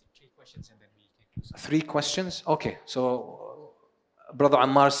 You can take 3 questions and then we can... 3 questions? Okay, so Brother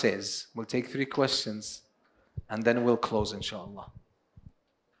Ammar says, we'll take 3 questions and then we'll close, inshallah.